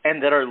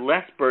and that are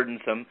less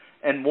burdensome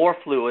and more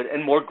fluid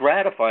and more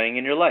gratifying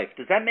in your life.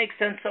 Does that make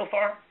sense so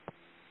far?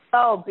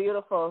 Oh,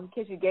 beautiful,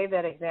 because you gave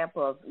that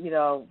example of,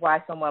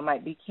 why someone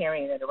might be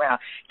carrying it around.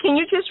 Can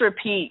you just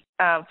repeat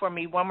for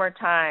me one more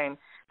time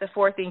the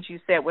 4 things you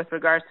said with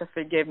regards to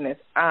forgiveness,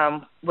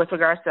 with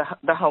regards to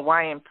the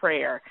Hawaiian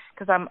prayer?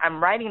 Because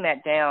I'm writing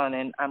that down,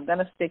 and I'm going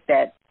to stick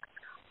that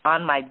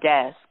on my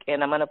desk,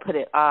 and I'm going to put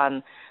it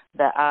on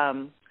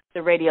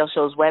the radio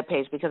show's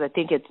webpage, because I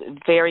think it's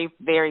very,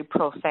 very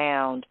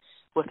profound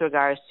with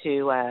regards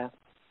to,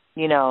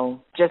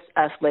 just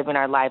us living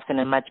our lives in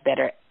a much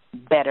better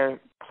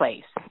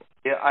place.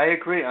 Yeah, I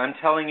agree. I'm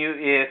telling you,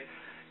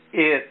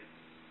 if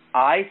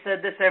I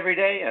said this every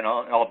day, and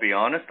I'll be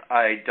honest,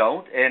 I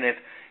don't, and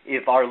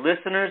if our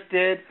listeners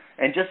did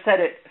and just said,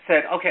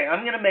 okay,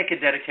 I'm going to make a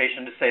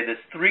dedication to say this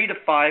 3 to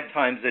 5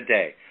 times a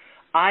day,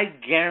 I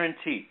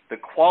guarantee the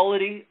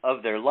quality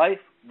of their life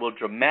will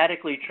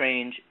dramatically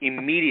change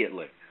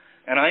immediately.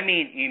 And I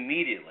mean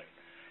immediately.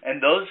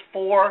 And those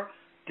 4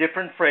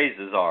 different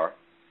phrases are,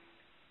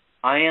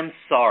 I am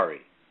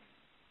sorry.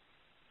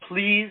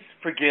 Please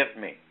forgive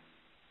me.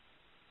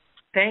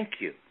 Thank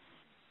you.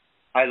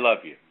 I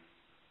love you.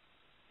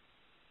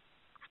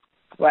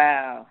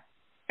 Wow.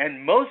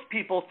 And most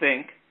people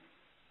think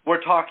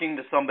we're talking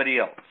to somebody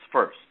else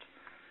first.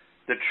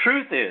 The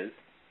truth is,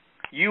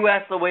 you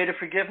ask the way to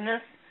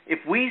forgiveness, if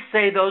we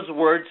say those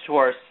words to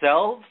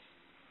ourselves,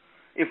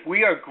 if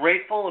we are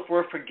grateful, if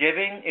we're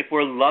forgiving, if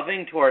we're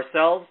loving to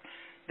ourselves,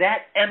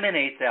 that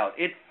emanates out.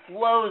 It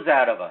flows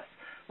out of us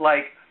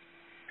like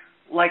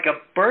a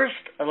burst,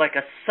 like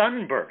a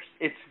sunburst.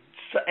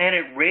 And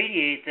it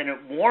radiates and it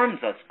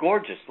warms us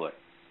gorgeously.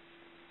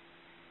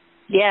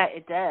 Yeah,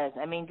 it does.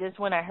 I mean, just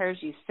when I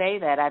heard you say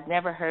that, I've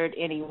never heard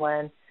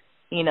anyone,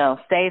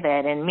 say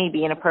that. And me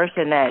being a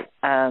person that,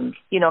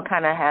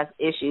 kind of has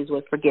issues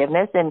with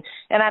forgiveness. And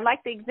I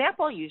like the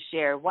example you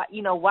share. Why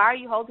are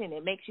you holding it?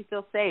 It makes you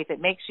feel safe. It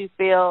makes you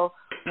feel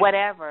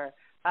whatever.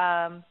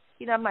 I'm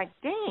like,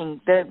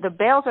 dang, the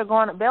bells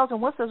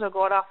and whistles are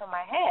going off in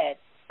my head.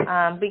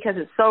 Because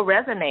it so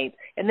resonates.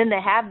 And then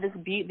they have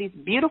these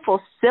beautiful,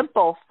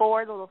 simple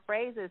 4 little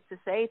phrases to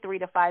say 3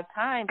 to 5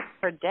 times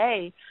per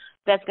day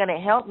that's going to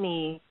help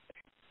me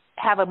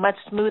have a much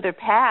smoother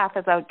path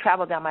as I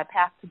travel down my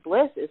path to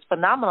bliss. It's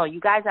phenomenal. You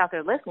guys out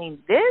there listening,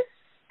 this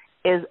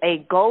is a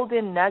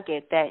golden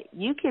nugget that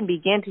you can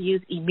begin to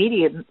use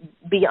immediately.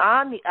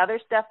 Beyond the other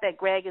stuff that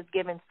Greg has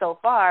given so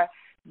far,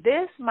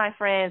 this, my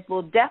friends,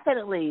 will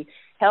definitely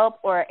help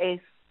or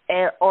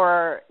I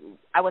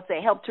would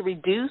say help to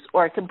reduce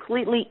or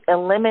completely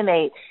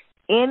eliminate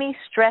any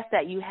stress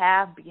that you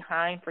have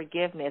behind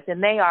forgiveness.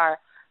 And they are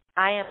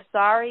I am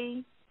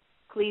sorry,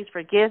 please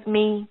forgive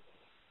me,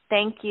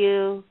 thank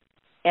you,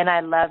 and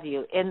I love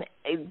you. And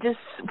just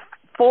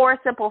 4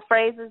 simple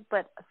phrases,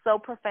 but so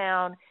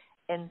profound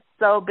and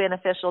so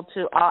beneficial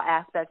to all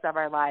aspects of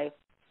our life.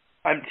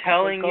 I'm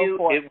telling you,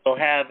 it will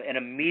have an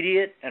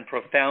immediate and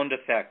profound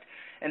effect.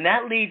 And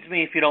that leads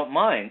me, if you don't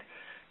mind,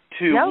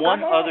 to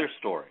one other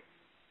story.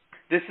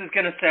 This is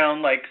going to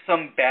sound like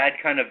some bad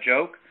kind of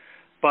joke,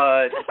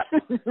 but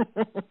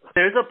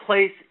there's a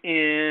place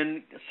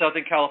in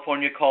Southern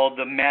California called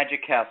the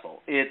Magic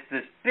Castle. It's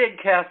this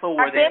big castle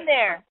where I've been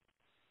there.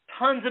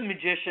 Tons of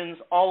magicians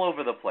all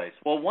over the place.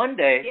 Well, one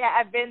day... Yeah,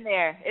 I've been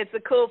there. It's a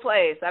cool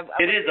place.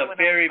 It is a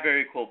very,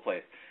 very cool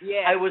place.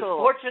 Yeah, I was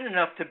fortunate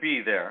enough to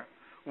be there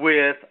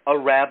with a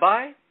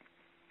rabbi,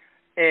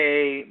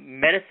 a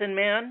medicine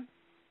man,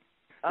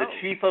 the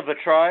chief of a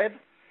tribe,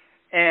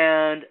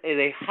 and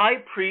a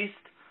high priest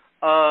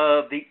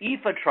of the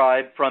Ifa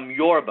tribe from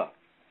Yorba.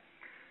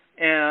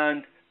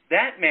 And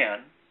that man,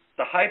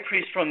 the high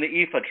priest from the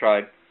Ifa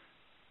tribe,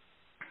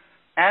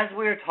 as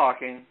we were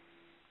talking,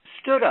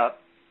 stood up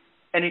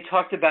and he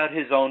talked about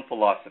his own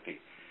philosophy.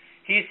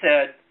 He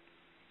said,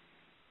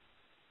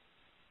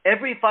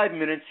 every 5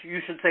 minutes you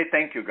should say,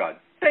 thank you, God.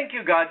 Thank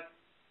you, God.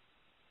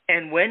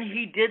 And when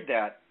he did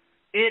that,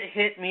 it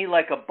hit me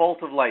like a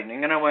bolt of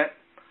lightning. And I went,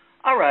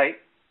 all right,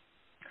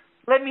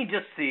 let me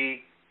just see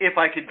if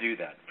I could do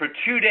that for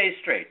 2 days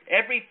straight,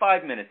 every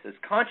 5 minutes, as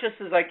conscious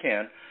as I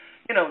can,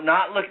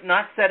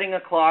 not setting a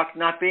clock,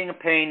 not being a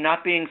pain,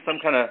 not being some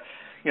kind of,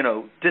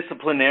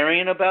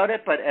 disciplinarian about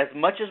it, but as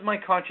much as my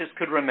conscience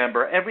could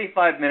remember, every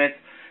 5 minutes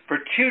for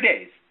 2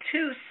 days,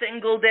 2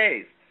 single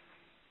days,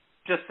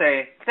 just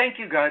say, thank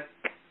you, God.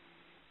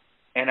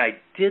 And I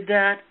did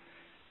that,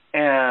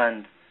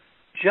 and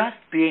just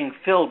being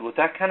filled with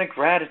that kind of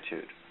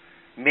gratitude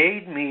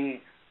made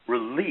me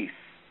release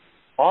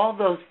all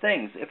those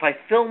things. If I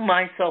fill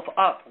myself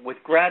up with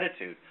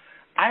gratitude,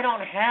 I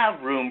don't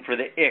have room for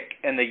the ick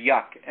and the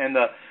yuck and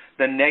the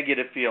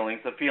negative feelings,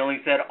 the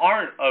feelings that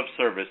aren't of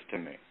service to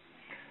me.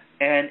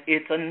 And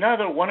it's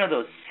another one of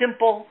those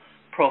simple,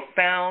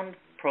 profound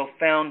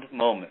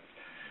moments.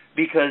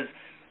 Because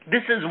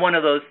this is one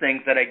of those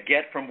things that I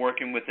get from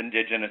working with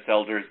Indigenous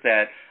elders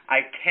that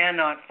I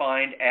cannot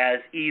find as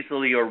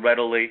easily or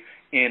readily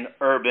in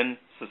urban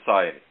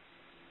society.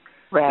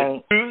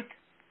 Right. The truth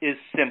is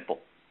simple.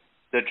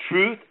 The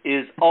truth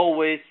is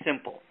always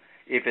simple.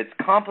 If it's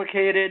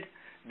complicated,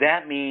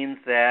 that means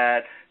that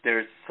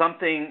there's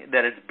something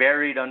that is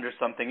buried under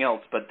something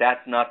else, but that's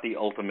not the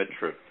ultimate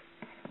truth.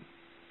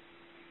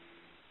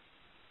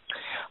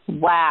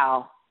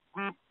 Wow.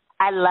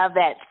 I love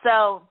that.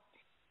 So,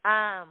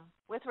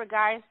 with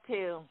regards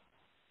to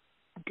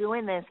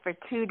doing this for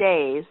 2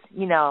 days,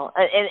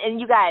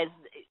 and you guys,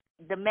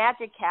 the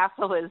Magic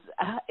Castle is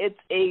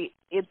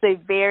it's a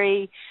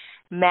very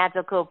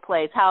magical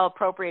place. How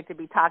appropriate to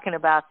be talking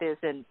about this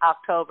in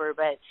October,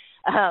 but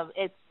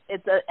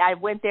I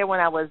went there when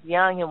I was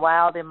young and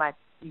wild in my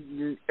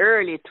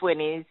early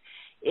 20s,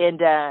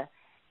 and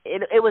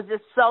it was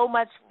just so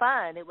much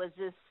fun. It was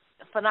just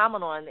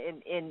phenomenal,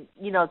 and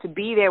to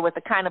be there with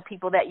the kind of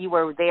people that you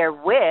were there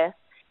with,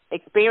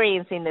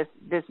 experiencing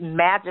this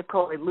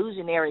magical,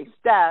 illusionary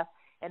stuff,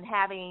 and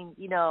having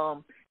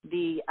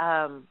the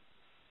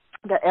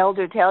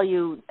elder tell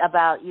you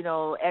about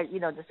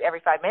just every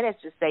 5 minutes,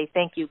 just say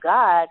thank you,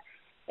 God,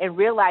 and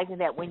realizing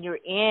that when you're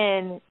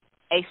in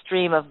a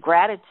stream of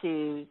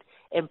gratitude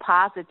and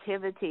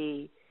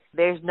positivity,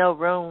 there's no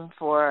room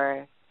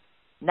for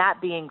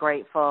not being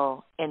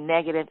grateful and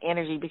negative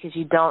energy, because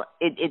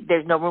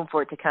there's no room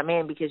for it to come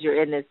in, because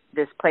you're in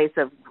this place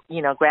of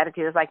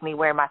gratitude. It's like me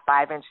wearing my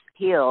 5-inch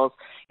heels.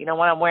 When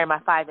I'm wearing my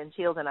 5-inch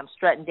heels and I'm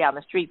strutting down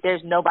the street,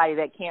 there's nobody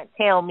that can't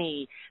tell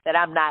me that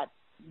I'm not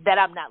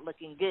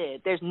looking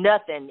good. There's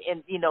nothing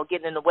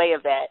getting in the way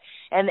of that.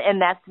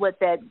 And that's what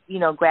that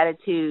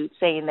gratitude,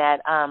 saying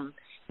that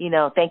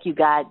thank you,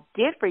 God,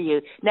 did for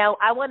you. Now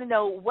I want to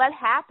know what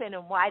happened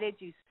and why did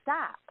you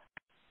stop?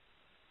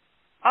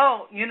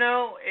 Oh,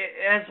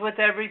 as with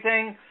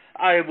everything,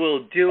 I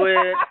will do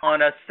it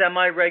on a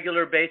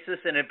semi-regular basis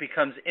and it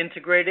becomes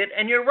integrated.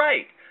 And you're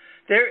right.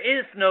 There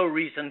is no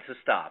reason to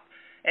stop.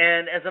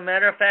 And as a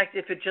matter of fact,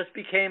 if it just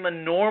became a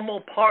normal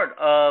part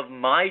of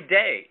my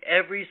day,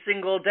 every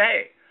single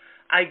day,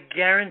 I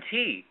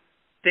guarantee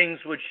things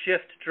would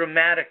shift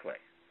dramatically.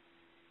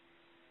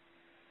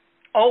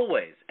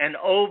 Always, and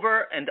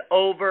over and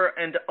over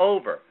and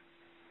over.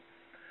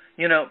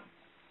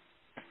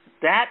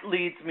 That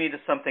leads me to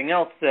something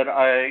else that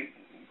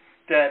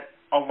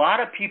a lot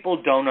of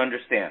people don't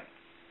understand.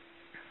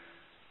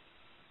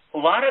 A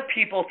lot of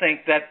people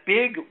think that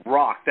big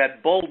rock,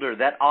 that boulder,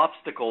 that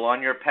obstacle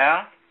on your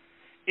path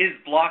is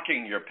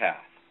blocking your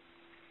path.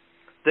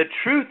 The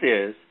truth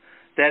is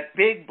that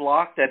big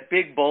block, that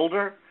big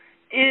boulder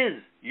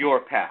is your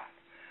path.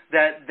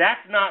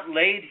 That's not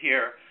laid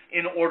here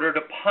in order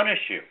to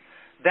punish you.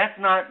 That's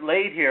not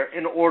laid here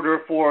in order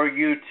for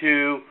you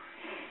to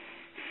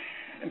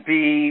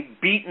be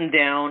beaten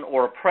down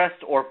or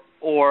oppressed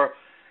or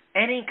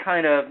any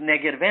kind of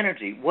negative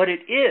energy. What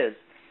it is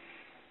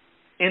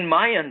in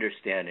my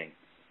understanding,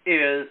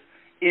 is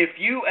if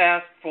you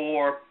ask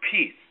for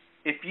peace,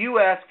 if you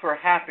ask for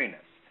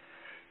happiness,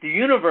 the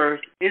universe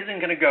isn't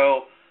going to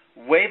go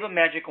wave a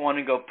magic wand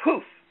and go,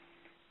 poof,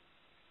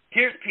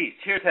 here's peace,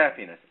 here's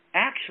happiness.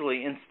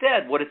 Actually,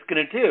 instead, what it's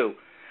going to do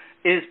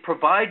is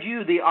provide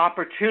you the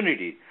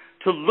opportunity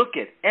to look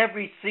at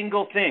every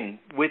single thing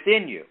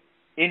within you,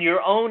 in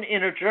your own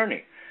inner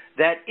journey,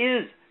 that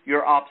is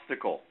your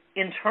obstacle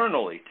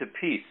internally to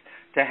peace,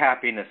 to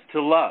happiness,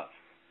 to love,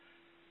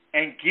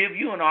 and give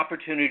you an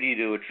opportunity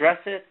to address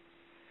it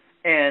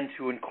and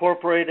to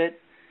incorporate it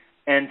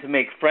and to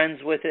make friends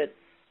with it.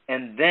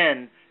 And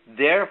then,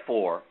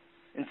 therefore,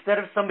 instead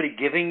of somebody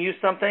giving you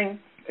something,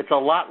 it's a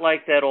lot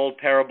like that old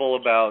parable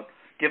about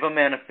give a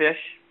man a fish,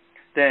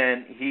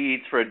 then he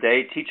eats for a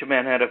day. Teach a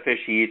man how to fish,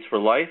 he eats for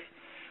life.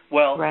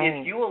 Well, right.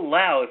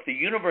 if the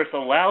universe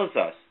allows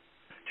us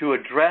to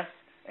address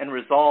and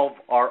resolve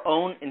our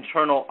own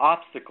internal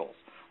obstacles,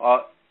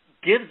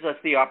 gives us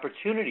the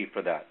opportunity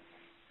for that,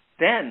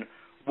 then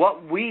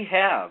what we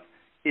have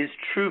is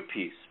true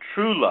peace,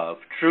 true love,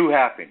 true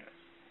happiness.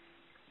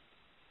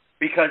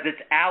 Because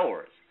it's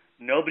ours.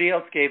 Nobody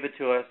else gave it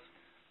to us.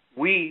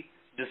 We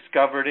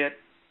discovered it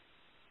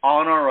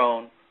on our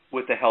own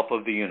with the help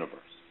of the universe.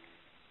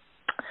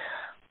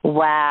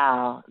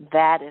 Wow,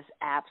 that is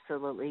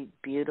absolutely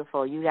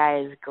beautiful. You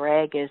guys,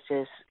 Greg is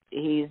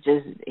he's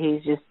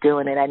just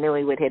doing it. I knew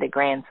he would hit a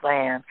grand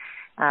slam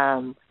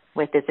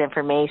with this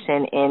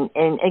information.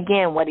 And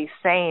again, what he's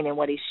saying and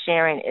what he's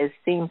sharing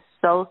seems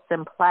so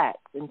simplex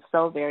and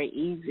so very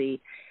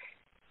easy.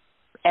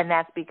 And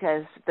that's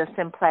because the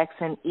simplex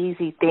and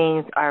easy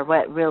things are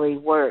what really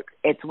work.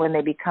 It's when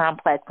they become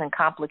complex and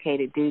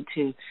complicated due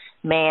to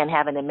man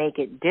having to make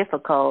it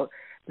difficult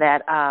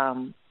that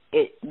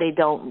they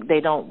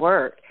don't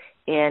work.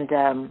 And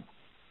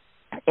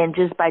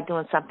just by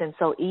doing something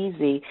so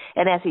easy,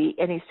 and as he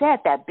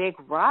said, that big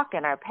rock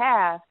in our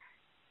path,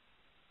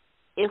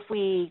 if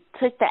we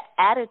took the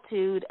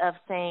attitude of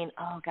saying,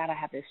 oh God, I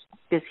have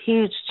this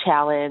huge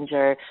challenge,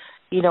 or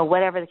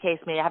whatever the case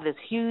may be, I have this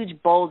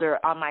huge boulder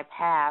on my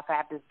path. I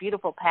have this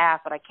beautiful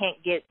path, but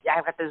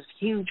I've got this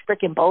huge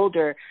freaking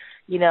boulder.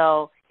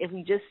 If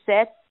we just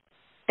said,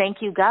 thank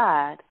you,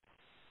 God,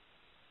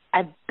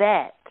 I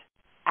bet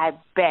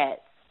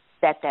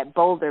that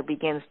boulder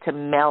begins to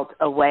melt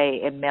away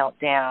and melt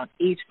down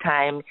each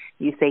time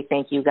you say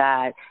thank you,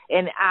 God.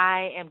 And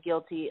I am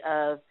guilty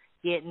of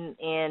getting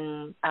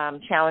in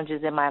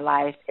challenges in my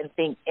life and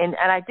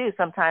I do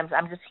sometimes.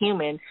 I'm just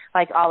human,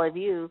 like all of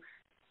you.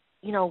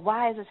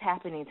 Why is this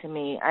happening to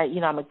me?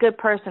 I'm a good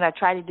person. I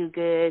try to do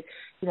good.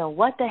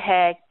 What the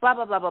heck? Blah,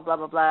 blah, blah, blah, blah,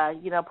 blah,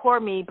 blah. Poor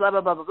me, blah,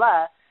 blah, blah, blah,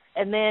 blah.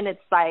 And then it's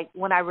like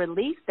when I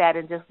release that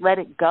and just let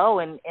it go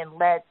and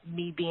let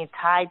me being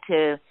tied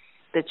to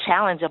the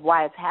challenge of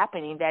why it's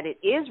happening, that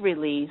it is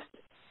released,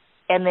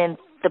 and then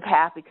the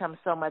path becomes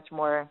so much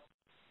more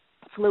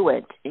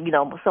fluid,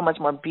 so much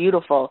more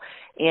beautiful.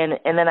 And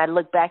then I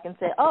look back and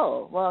say,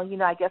 oh, well,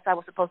 I guess I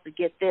was supposed to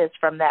get this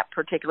from that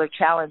particular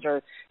challenge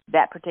or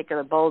that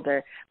particular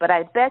boulder. But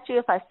I bet you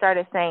if I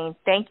started saying,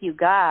 thank you,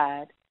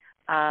 God,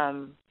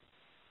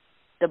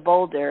 the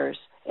boulders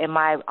on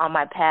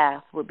my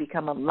path would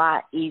become a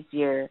lot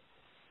easier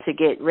to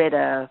get rid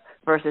of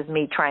versus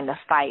me trying to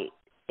fight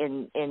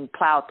and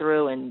plow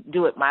through and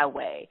do it my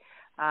way.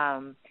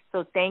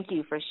 So thank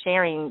you for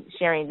sharing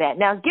that.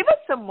 Now, give us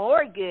some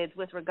more goods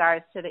with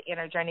regards to the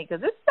inner journey,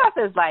 because this stuff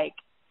is like,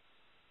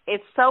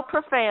 it's so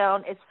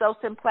profound, it's so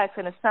complex,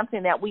 and it's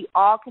something that we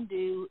all can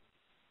do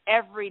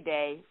every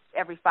day,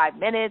 every 5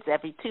 minutes,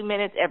 every 2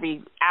 minutes,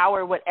 every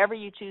hour, whatever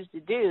you choose to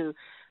do.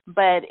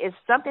 But it's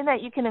something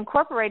that you can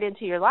incorporate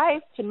into your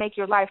life to make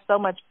your life so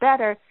much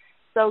better.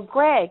 So,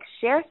 Greg,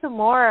 share some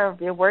more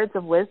of your words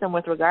of wisdom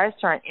with regards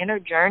to our inner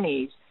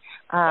journeys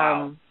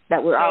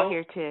that we're all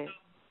here to.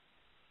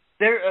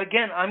 There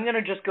again, I'm going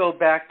to just go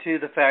back to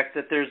the fact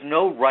that there's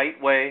no right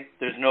way,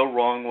 there's no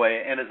wrong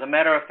way, and as a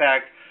matter of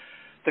fact,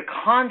 the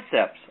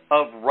concepts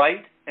of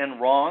right and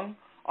wrong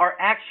are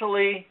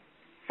actually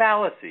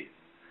fallacies.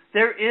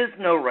 There is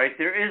no right,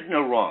 there is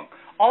no wrong.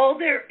 All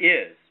there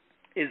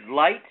is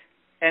light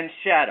and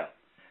shadow,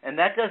 and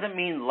that doesn't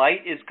mean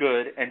light is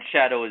good and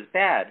shadow is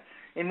bad.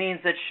 It means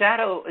that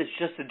shadow is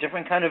just a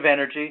different kind of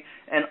energy,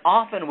 and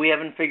often we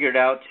haven't figured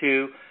out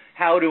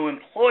how to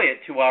employ it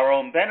to our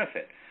own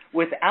benefit.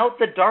 Without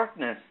the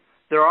darkness,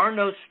 there are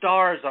no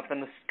stars up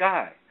in the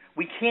sky.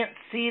 We can't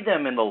see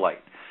them in the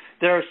light.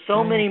 There are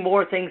so many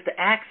more things to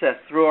access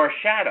through our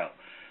shadow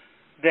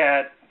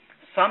that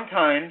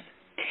sometimes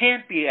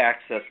can't be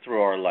accessed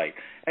through our light.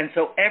 And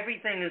so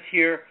everything is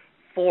here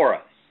for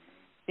us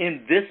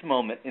in this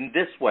moment, in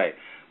this way.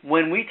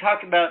 When we talk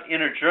about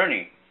inner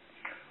journey,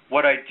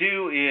 what I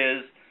do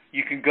is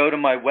you can go to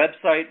my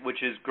website,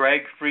 which is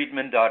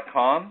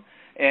gregfriedman.com,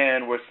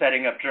 and we're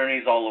setting up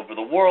journeys all over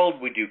the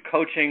world. We do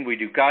coaching, we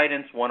do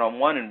guidance,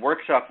 one-on-one and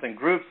workshops and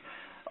groups,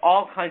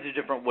 all kinds of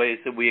different ways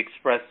that we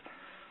express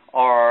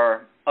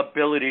our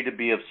ability to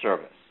be of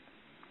service.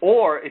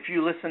 Or if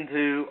you listen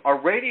to our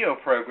radio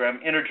program,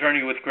 Inner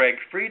Journey with Greg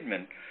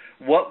Friedman,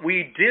 what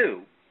we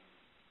do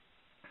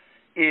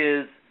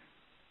is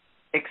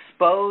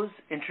expose,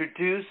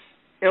 introduce,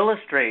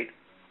 illustrate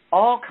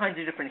all kinds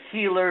of different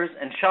healers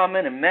and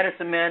shaman and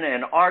medicine men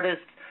and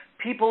artists,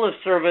 people of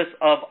service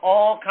of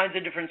all kinds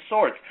of different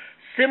sorts,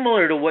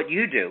 similar to what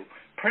you do,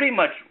 pretty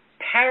much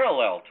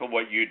parallel to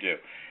what you do.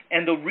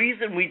 And the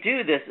reason we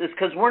do this is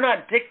because we're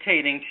not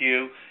dictating to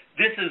you,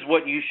 this is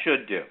what you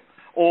should do,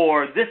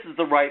 or this is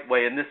the right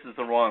way and this is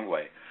the wrong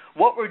way.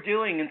 What we're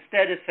doing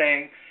instead is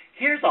saying,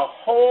 here's a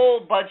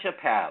whole bunch of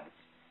paths,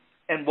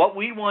 and what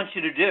we want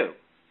you to do,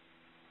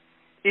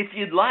 if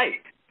you'd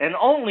like, and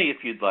only if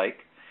you'd like,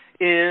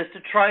 is to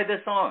try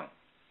this on.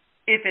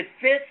 If it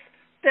fits,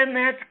 then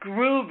that's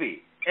groovy.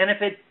 And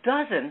if it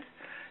doesn't,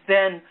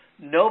 then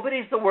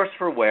nobody's the worse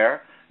for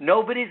wear.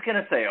 Nobody's going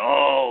to say,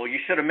 oh, you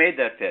should have made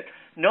that fit.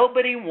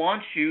 Nobody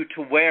wants you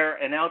to wear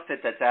an outfit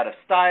that's out of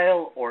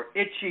style or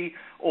itchy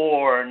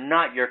or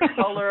not your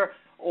color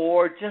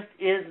or just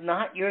is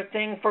not your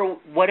thing for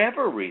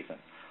whatever reason.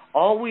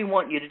 All we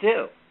want you to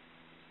do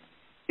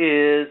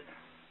is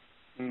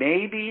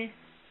maybe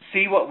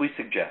see what we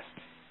suggest.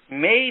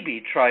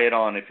 Maybe try it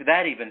on if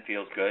that even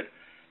feels good,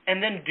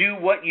 and then do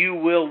what you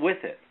will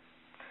with it.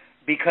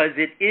 Because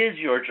it is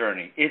your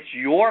journey. It's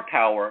your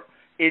power.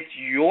 It's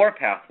your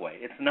pathway.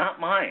 It's not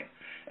mine.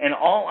 And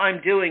all I'm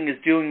doing is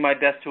doing my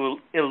best to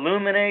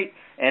illuminate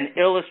and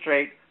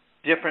illustrate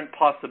different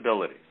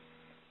possibilities.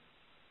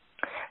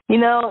 You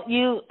know,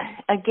 you're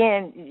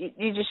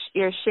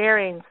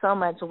sharing so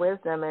much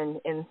wisdom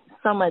and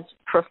so much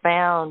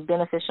profound,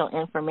 beneficial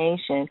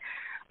information.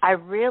 I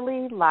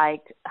really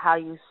liked how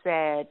you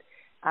said,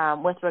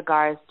 with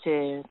regards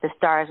to the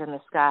stars in the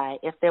sky,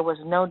 if there was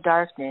no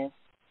darkness,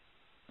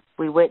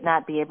 we would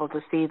not be able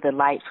to see the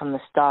light from the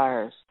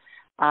stars.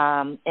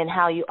 And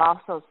how you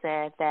also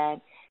said that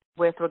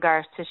with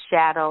regards to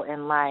shadow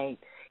and light,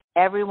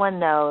 everyone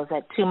knows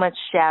that too much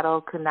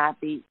shadow could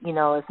not be,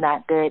 is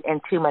not good,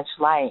 and too much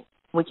light.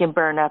 We can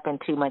burn up in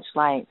too much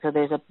light. So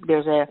there's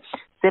a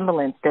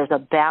semblance, there's a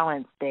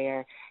balance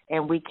there,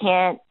 and we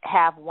can't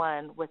have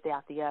one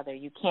without the other.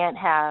 You can't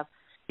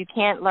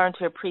learn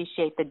to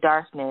appreciate the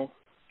darkness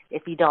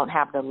if you don't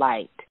have the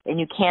light, and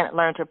you can't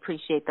learn to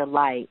appreciate the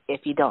light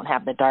if you don't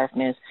have the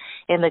darkness.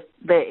 And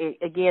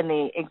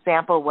the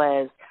example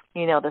was,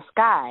 the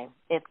sky.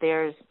 If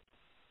there's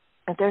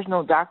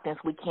no darkness,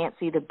 we can't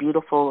see the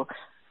beautiful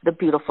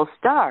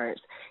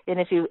stars. And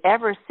if you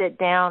ever sit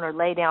down or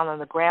lay down on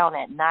the ground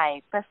at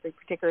night,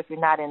 particularly if you're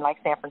not in like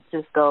San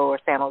Francisco or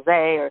San Jose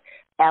or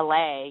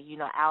LA,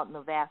 out in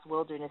the vast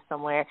wilderness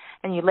somewhere,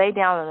 and you lay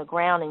down on the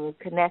ground and you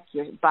connect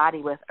your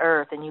body with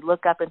earth and you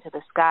look up into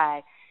the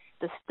sky,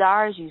 the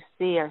stars you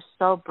see are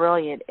so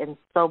brilliant and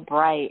so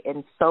bright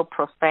and so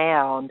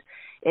profound.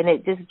 And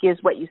it just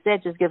gives, what you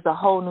said, just gives a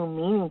whole new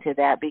meaning to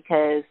that,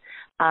 because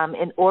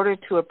in order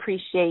to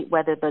appreciate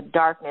whether the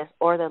darkness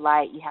or the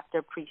light, you have to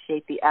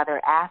appreciate the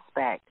other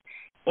aspect.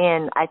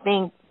 And I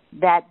think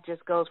that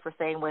just goes for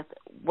saying with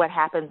what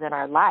happens in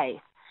our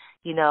life,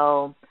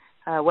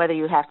 whether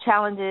you have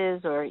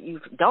challenges or you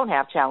don't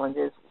have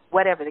challenges,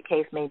 whatever the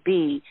case may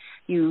be,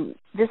 you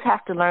just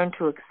have to learn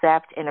to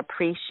accept and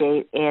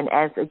appreciate. And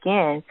as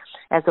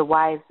a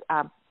wise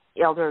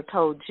elder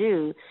told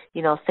you,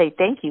 say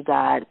thank you,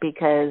 God,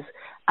 because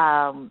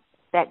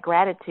that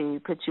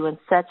gratitude puts you in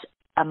such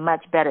a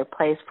much better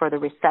place for the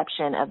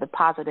reception of the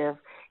positive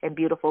and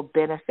beautiful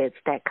benefits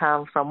that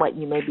come from what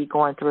you may be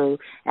going through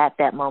at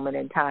that moment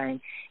in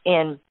time.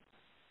 And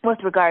with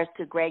regards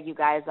to Greg, you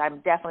guys, I'm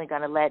definitely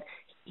going to let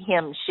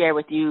him share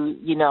with you,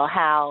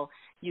 how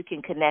you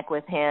can connect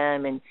with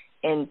him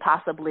and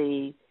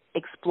possibly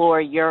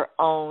explore your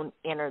own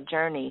inner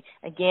journey.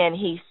 Again,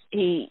 he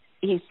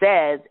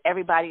says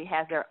everybody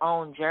has their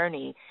own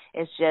journey.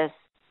 It's just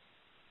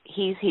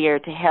he's here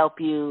to help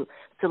you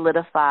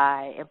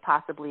solidify and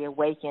possibly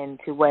awaken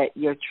to what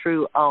your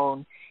true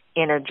own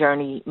inner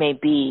journey may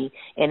be.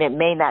 And it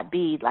may not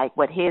be like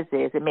what his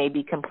is. It may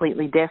be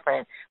completely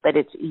different, but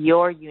it's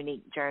your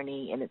unique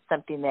journey, and it's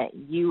something that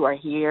you are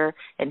here,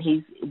 and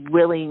he's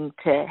willing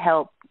to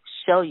help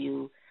show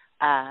you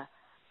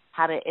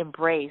how to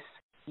embrace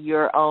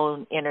your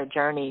own inner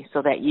journey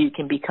so that you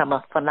can become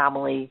a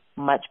phenomenally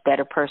much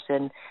better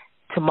person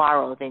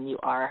tomorrow than you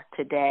are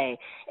today.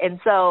 And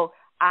so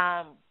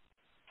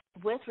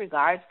with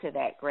regards to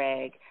that,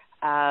 Greg,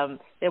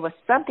 there was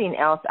something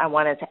else I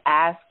wanted to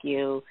ask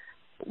you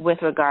with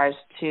regards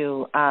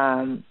to,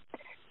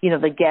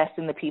 the guests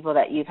and the people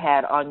that you've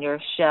had on your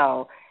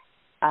show.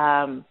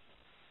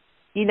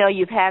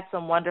 You've had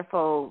some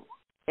wonderful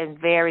and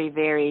very,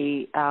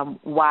 very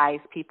wise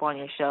people on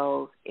your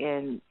show,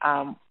 and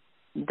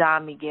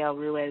Don Miguel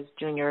Ruiz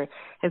Jr.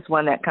 is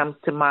one that comes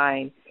to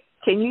mind.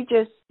 Can you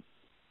just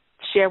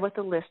share with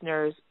the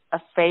listeners a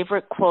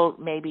favorite quote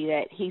maybe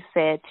that he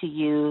said to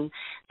you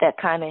that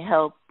kind of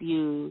helped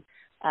you,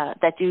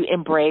 that you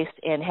embraced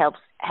and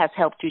has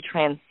helped you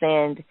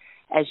transcend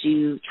as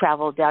you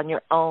travel down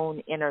your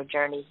own inner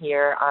journey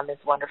here on this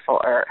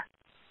wonderful earth?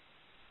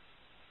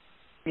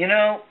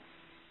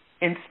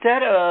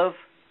 Instead of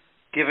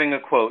giving a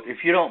quote, if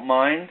you don't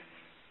mind,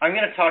 I'm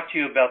going to talk to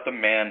you about the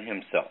man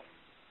himself.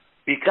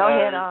 Because go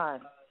ahead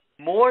on.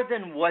 More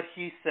than what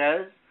he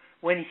says,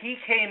 when he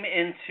came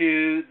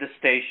into the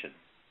station,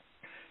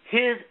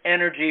 his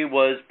energy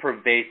was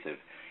pervasive.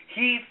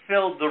 He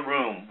filled the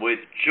room with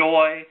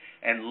joy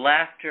and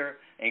laughter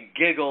and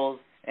giggles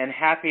and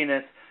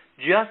happiness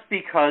just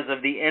because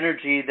of the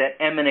energy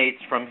that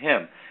emanates from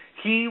him.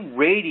 He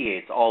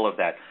radiates all of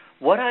that.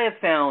 What I have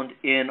found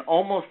in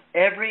almost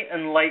every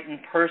enlightened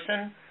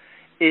person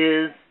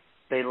is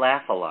they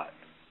laugh a lot.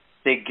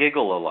 They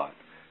giggle a lot.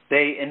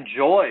 They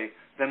enjoy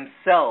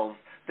themselves.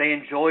 They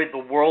enjoy the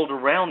world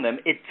around them.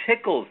 It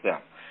tickles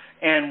them.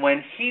 And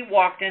when he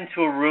walked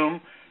into a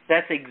room,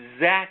 that's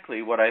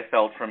exactly what I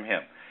felt from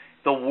him.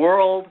 The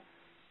world,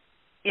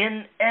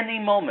 in any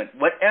moment,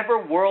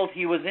 whatever world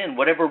he was in,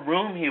 whatever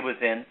room he was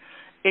in,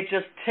 it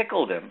just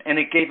tickled him, and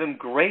it gave him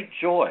great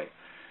joy.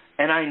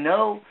 And I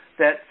know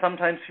that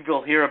sometimes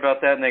people hear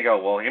about that and they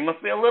go, well, he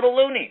must be a little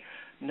loony.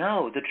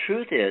 No, the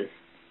truth is,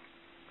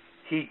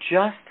 he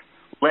just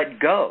let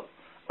go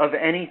of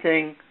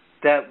anything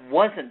that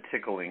wasn't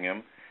tickling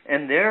him,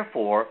 and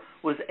therefore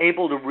was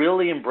able to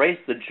really embrace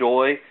the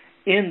joy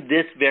in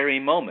this very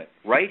moment,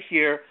 right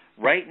here,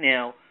 right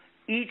now.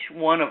 Each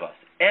one of us,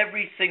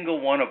 every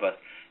single one of us,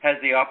 has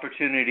the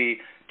opportunity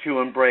to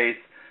embrace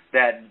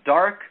that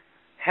dark,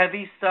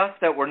 heavy stuff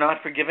that we're not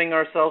forgiving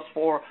ourselves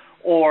for,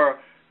 or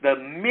the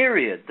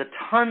myriad, the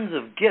tons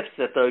of gifts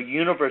that the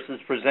universe is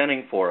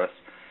presenting for us.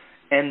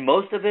 And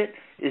most of it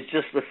is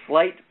just a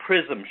slight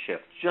prism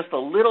shift, just a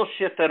little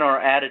shift in our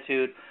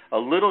attitude, a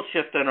little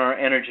shift in our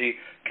energy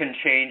can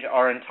change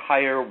our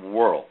entire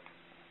world.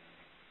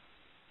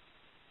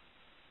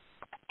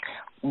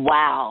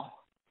 Wow.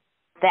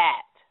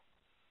 That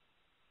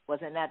was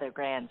another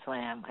grand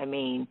slam. I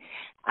mean,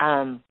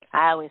 I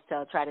always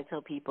try to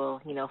tell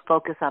people,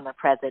 focus on the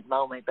present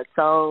moment, but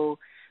so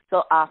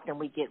often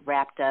we get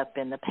wrapped up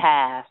in the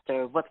past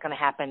or what's going to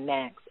happen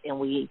next, and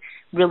we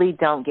really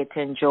don't get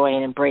to enjoy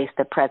and embrace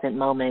the present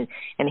moment.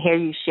 And here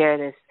you share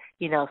this,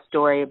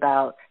 story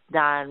about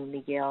Don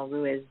Miguel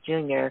Ruiz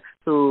Jr.,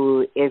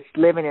 who is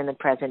living in the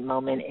present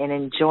moment and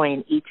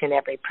enjoying each and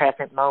every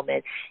present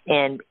moment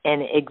and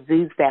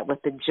exudes that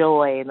with the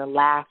joy and the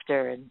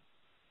laughter and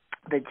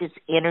the just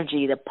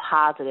energy, the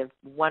positive,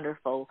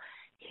 wonderful,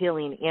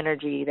 healing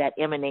energy that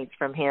emanates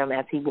from him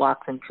as he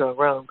walks into a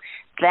room.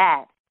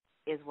 That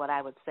is what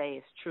I would say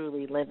is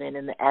truly living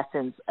in the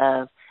essence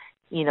of,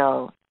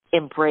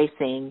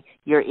 embracing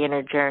your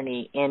inner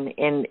journey. And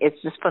it's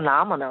just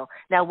phenomenal.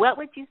 Now, what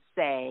would you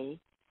say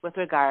with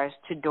regards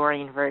to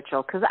Doreen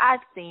Virtue? Because I've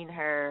seen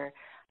her.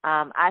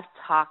 I've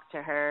talked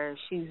to her.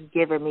 She's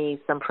given me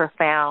some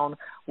profound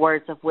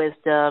words of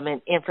wisdom and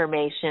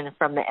information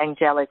from the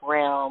angelic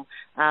realm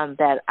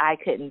that I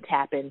couldn't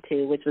tap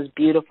into, which was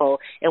beautiful.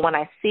 And when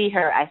I see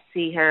her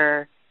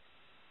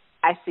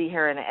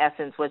in an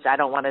essence, which I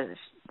don't want to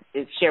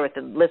share with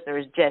the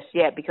listeners just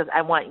yet, because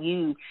I want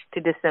you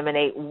to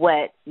disseminate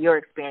what your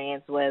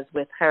experience was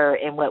with her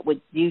and what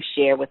would you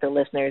share with the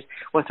listeners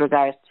with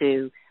regards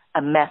to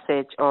a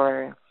message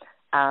or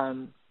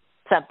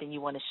something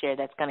you want to share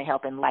that's going to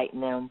help enlighten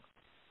them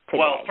today.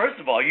 Well, first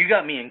of all, you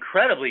got me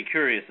incredibly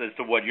curious as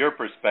to what your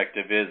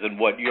perspective is and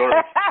what your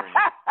experience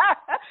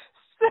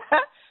is.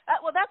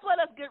 Well, that's what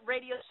us good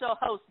radio show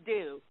hosts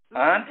do.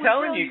 I'm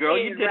telling you,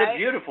 girl, you did it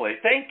beautifully.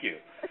 Thank you.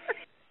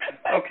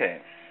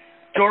 Okay.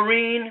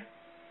 Doreen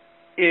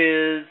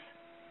is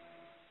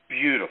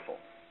beautiful.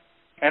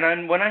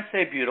 And when I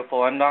say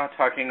beautiful, I'm not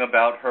talking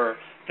about her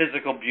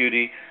physical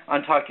beauty.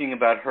 I'm talking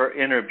about her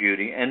inner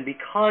beauty. And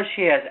because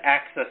she has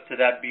access to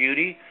that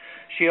beauty,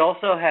 she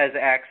also has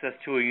access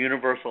to a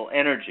universal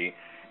energy.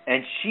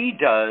 And she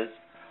does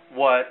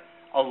what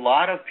a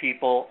lot of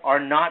people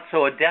are not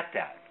so adept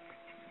at.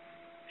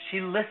 She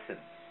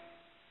listens.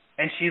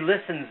 And she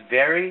listens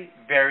very,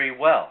 very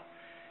well.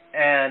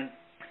 And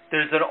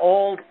there's an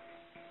old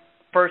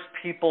First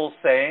People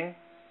saying,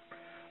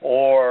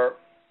 or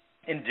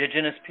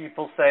indigenous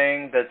people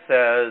saying, that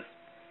says,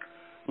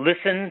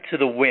 listen to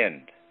the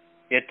wind,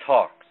 it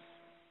talks.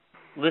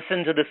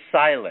 Listen to the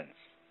silence,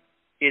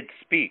 it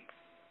speaks.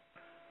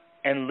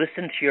 And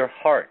listen to your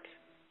heart,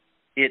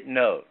 it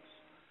knows.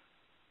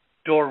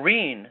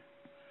 Doreen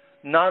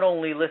not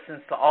only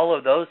listens to all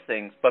of those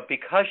things, but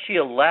because she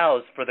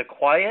allows for the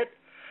quiet,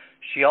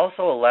 she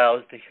also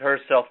allows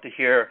herself to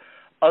hear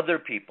other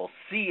people,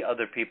 see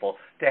other people,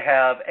 to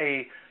have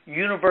a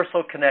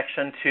universal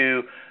connection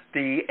to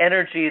the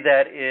energy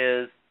that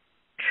is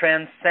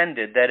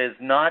transcended, that is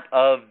not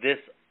of this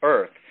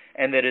earth,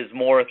 and that is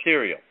more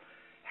ethereal.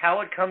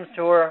 How it comes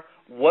to her,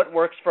 what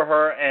works for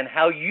her, and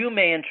how you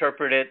may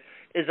interpret it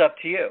is up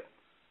to you.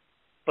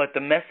 But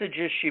the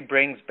messages she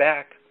brings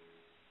back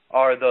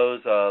are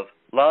those of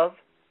love,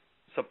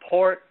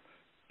 support,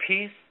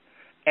 peace,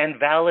 and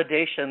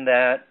validation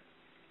that,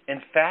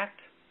 in fact,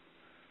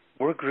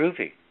 we're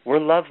groovy. We're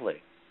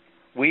lovely.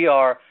 We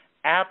are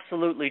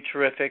absolutely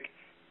terrific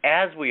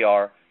as we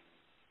are,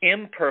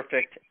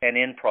 imperfect and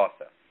in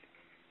process.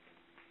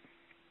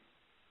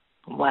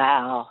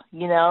 Wow.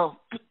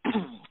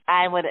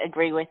 I would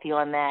agree with you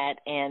on that.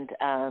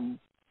 And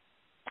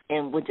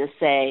and would just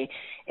say,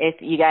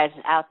 if you guys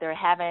out there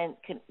haven't,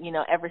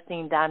 ever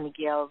seen Don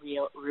Miguel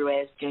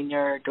Ruiz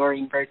Jr.,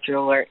 Doreen Virtue,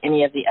 or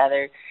any of the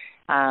other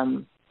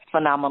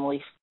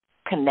phenomenally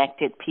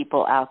connected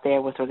people out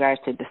there with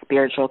regards to the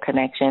spiritual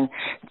connection,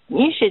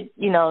 you should,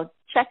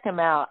 check them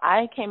out.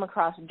 I came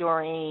across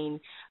Doreen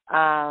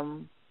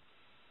when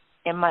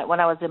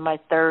I was in my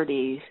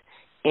 30s,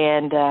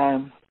 and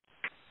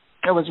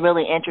it was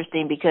really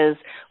interesting because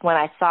when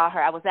I saw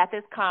her, I was at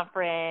this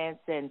conference,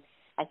 and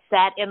I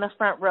sat in the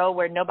front row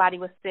where nobody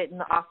was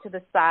sitting off to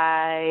the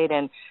side,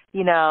 and,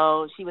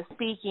 she was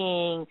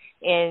speaking,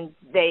 and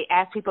they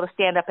asked people to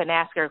stand up and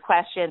ask her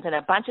questions, and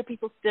a bunch of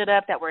people stood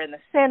up that were in the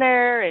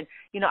center and,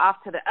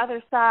 off to the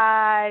other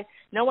side.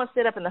 No one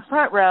stood up in the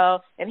front row,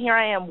 and here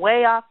I am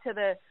way off to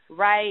the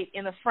right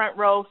in the front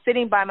row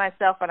sitting by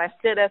myself, and I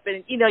stood up,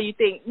 and, you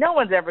think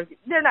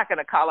they're not going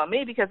to call on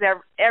me because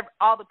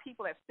all the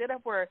people that stood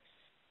up were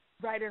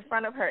right in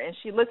front of her, and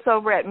she looks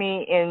over at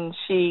me, and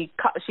she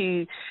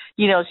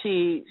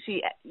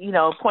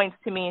points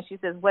to me, and she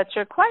says, "What's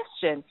your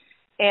question?"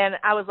 And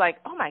I was like,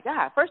 "Oh my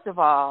God!" First of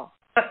all,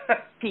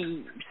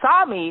 she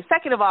saw me.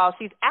 Second of all,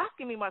 she's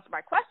asking me what's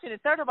my question,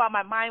 and third of all,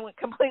 my mind went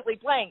completely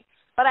blank.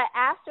 But I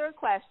asked her a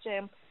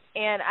question,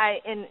 and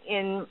I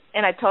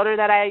told her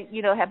that I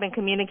have been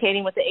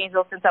communicating with the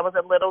angels since I was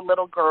a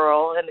little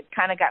girl, and it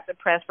kind of got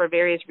suppressed for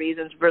various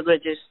reasons,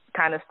 religious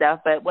kind of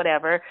stuff, but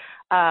whatever.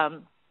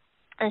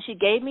 And she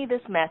gave me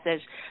this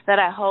message that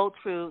holds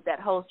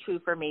true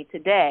for me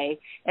today.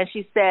 And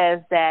she says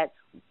that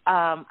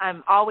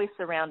I'm always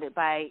surrounded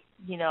by,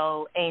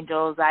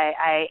 angels.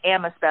 I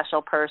am a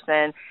special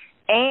person.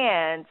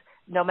 And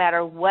no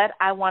matter what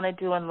I want to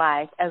do in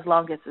life, as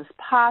long as it's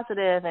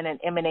positive and it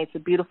emanates a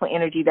beautiful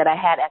energy that I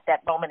had at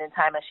that moment in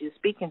time as she was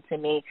speaking to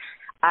me,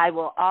 I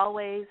will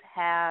always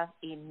have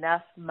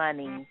enough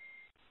money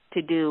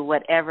to do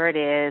whatever it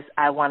is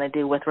I want to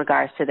do with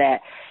regards to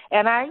that.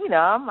 And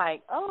I'm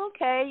like, oh,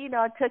 okay,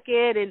 I took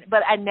it,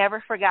 but I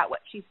never forgot what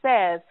she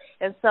says.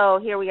 And so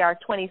here we are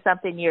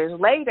 20-something years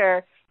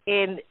later,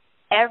 and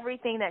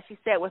everything that she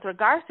said with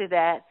regards to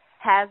that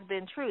has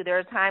been true. There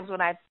are times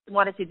when I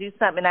wanted to do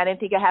something and I didn't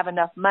think I have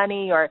enough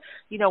money, or,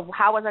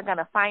 how was I going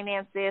to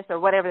finance this, or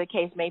whatever the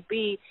case may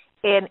be,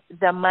 and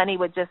the money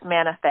would just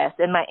manifest.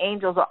 And my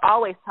angels are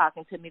always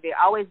talking to me. They're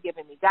always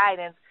giving me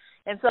guidance.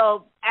 And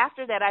so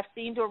after that, I've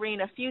seen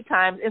Doreen a few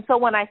times. And so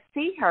when I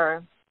see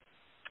her,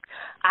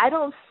 I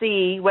don't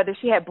see whether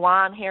she had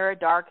blonde hair or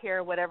dark hair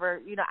or whatever.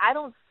 I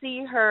don't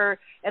see her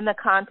in the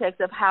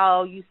context of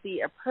how you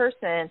see a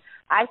person.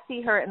 I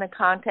see her in the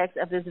context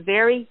of this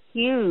very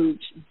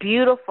huge,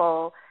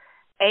 beautiful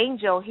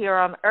angel here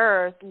on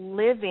earth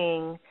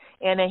living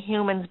in a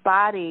human's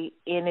body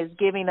and is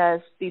giving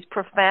us these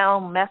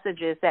profound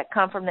messages that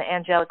come from the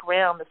angelic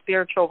realm, the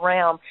spiritual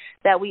realm,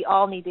 that we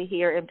all need to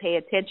hear and pay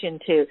attention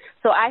to.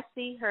 So I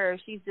see her,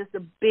 she's just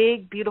a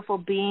big, beautiful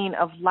being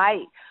of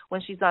light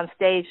when she's on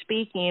stage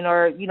speaking,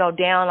 or,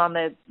 down on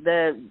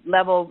the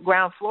level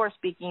ground floor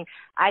speaking.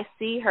 I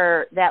see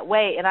her that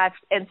way.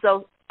 And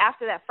so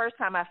after that first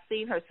time, I've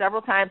seen her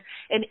several times,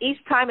 and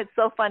each time it's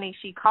so funny.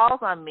 She calls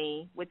on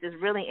me, which is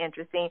really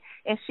interesting,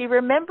 and she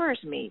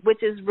remembers me,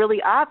 which is really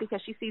odd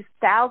because she sees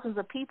thousands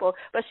of people,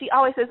 but she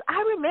always says,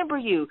 "I remember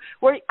you.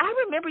 I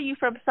remember you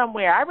from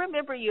somewhere. I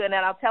remember you." And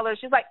then I'll tell her,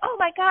 she's like, "Oh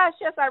my gosh,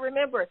 yes, I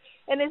remember."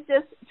 And it's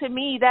just, to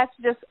me, that's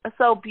just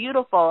so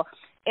beautiful.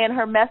 And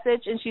her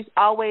message, and she's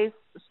always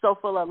so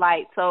full of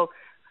light. So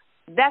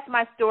that's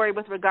my story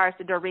with regards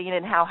to Doreen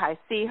and how I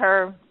see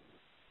her.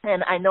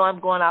 And I know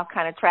I'm going off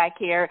kind of track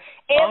here.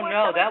 And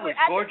no, that was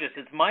gorgeous.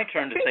 It's my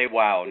turn to say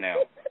wow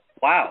now.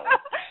 Wow.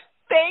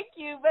 Thank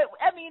you. But,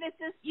 it's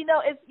just, you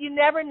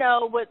never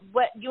know what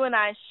you and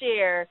I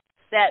share,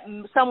 that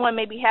someone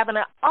may be having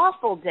an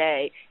awful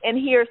day and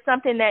hear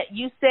something that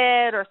you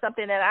said or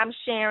something that I'm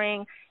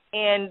sharing,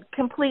 and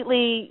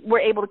we're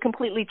able to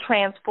completely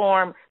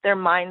transform their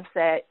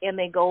mindset, and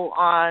they go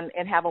on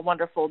and have a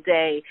wonderful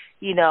day,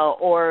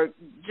 or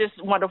just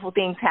wonderful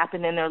things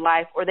happen in their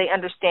life, or they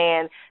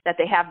understand that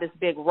they have this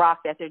big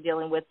rock that they're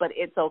dealing with, but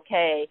it's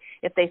okay.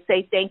 If they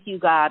say, "Thank you,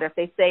 God," or if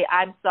they say,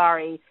 "I'm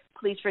sorry,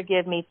 please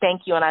forgive me,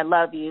 thank you, and I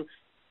love you,"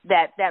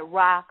 that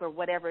rock or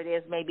whatever it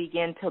is may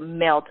begin to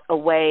melt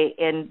away,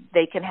 and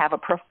they can have a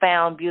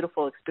profound,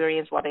 beautiful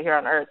experience while they're here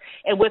on earth.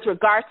 And with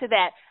regards to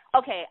that,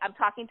 okay, I'm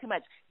talking too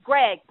much.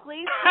 Greg,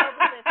 please tell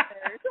the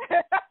listeners.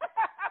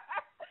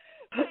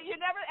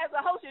 As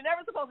a host, you're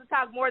never supposed to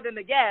talk more than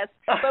the guest,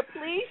 but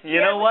please. You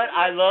know what?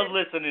 I love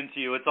listening to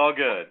you. It's all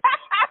good.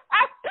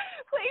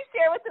 Please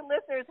share with the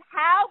listeners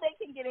how they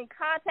can get in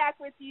contact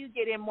with you,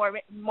 get in more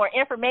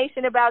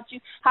information about you,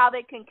 how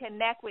they can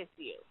connect with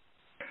you.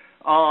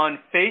 On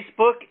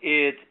Facebook,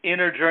 it's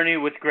Inner Journey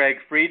with Greg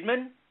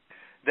Friedman.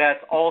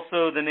 That's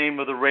also the name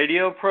of the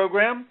radio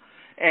program.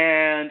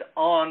 And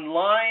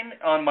online,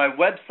 on my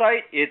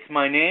website, it's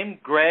my name,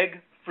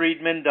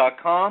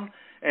 gregfriedman.com,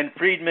 and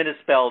Friedman is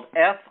spelled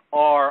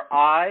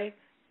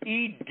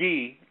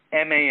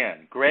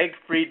Friedman,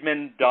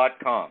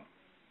 gregfriedman.com.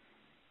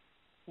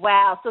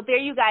 Wow. So there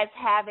you guys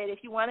have it.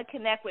 If you want to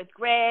connect with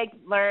Greg,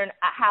 learn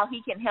how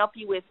he can help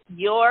you with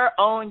your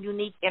own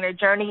unique inner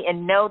journey,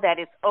 and know that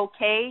it's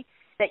okay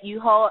that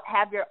you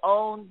have your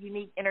own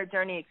unique inner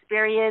journey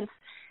experience,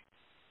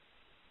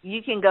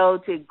 you can go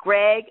to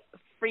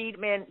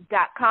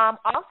gregfriedman.com.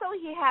 Also,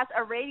 he has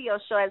a radio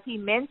show, as he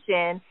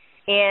mentioned,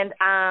 and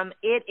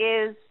it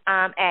is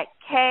at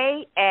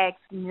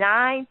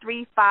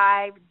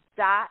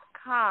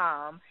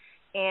kx935.com.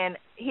 And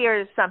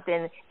here's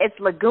something. It's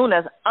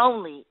Laguna's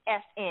only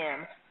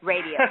FM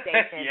radio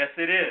station. Yes,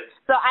 it is.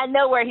 So I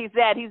know where he's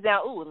at. He's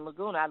down, in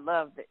Laguna. I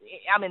love it.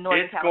 I'm in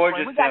Northern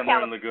California. It's gorgeous down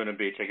there in Laguna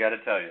Beach, I got to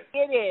tell you.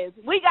 It is.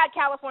 We got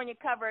California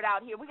covered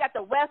out here. We got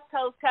the West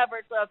Coast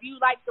covered. So if you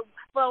like the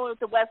phone with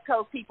the West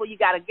Coast people, you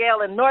got a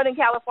Gail in Northern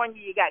California.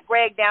 You got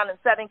Greg down in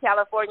Southern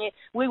California.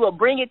 We will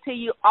bring it to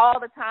you all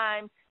the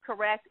time,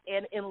 correct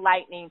and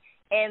enlightening.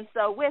 And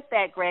so with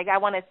that, Greg, I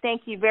want to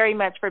thank you very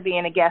much for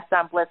being a guest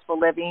on Blissful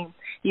Living.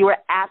 You were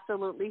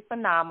absolutely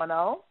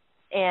phenomenal,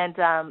 and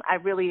I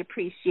really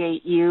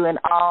appreciate you and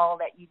all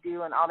that you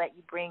do and all that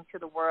you bring to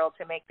the world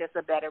to make this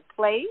a better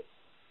place.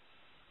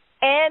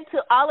 And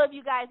to all of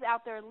you guys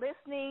out there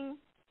listening,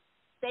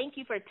 thank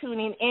you for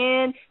tuning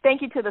in.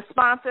 Thank you to the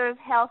sponsors,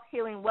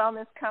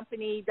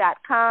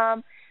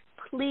 healthhealingwellnesscompany.com.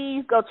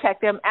 Please go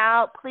check them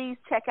out. Please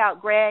check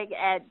out Greg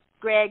at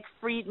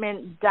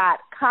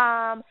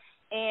gregfriedman.com.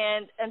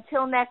 And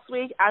until next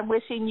week, I'm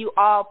wishing you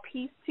all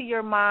peace to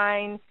your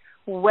mind,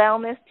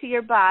 wellness to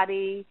your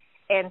body,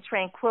 and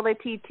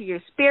tranquility to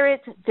your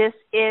spirit. This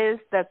is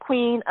the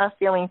Queen of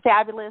Feeling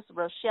Fabulous,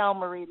 Rochelle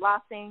Marie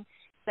Lossing,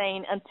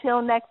 saying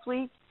until next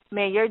week,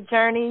 may your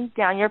journey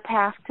down your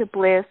path to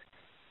bliss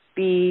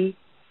be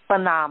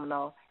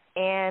phenomenal.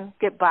 And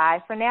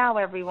goodbye for now,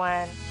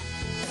 everyone.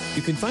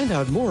 You can find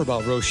out more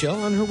about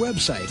Rochelle on her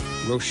website,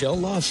 Rochelle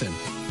Lawson,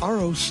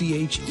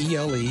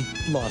 Rochele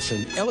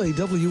Lawson,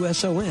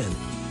 Lawson,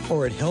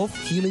 or at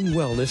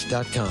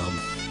healthhealingwellness.com.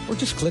 Or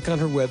just click on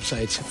her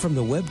websites from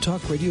the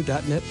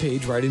webtalkradio.net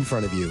page right in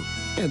front of you.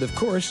 And of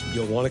course,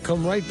 you'll want to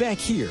come right back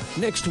here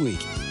next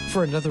week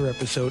for another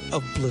episode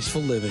of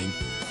Blissful Living.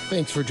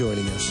 Thanks for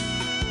joining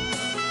us.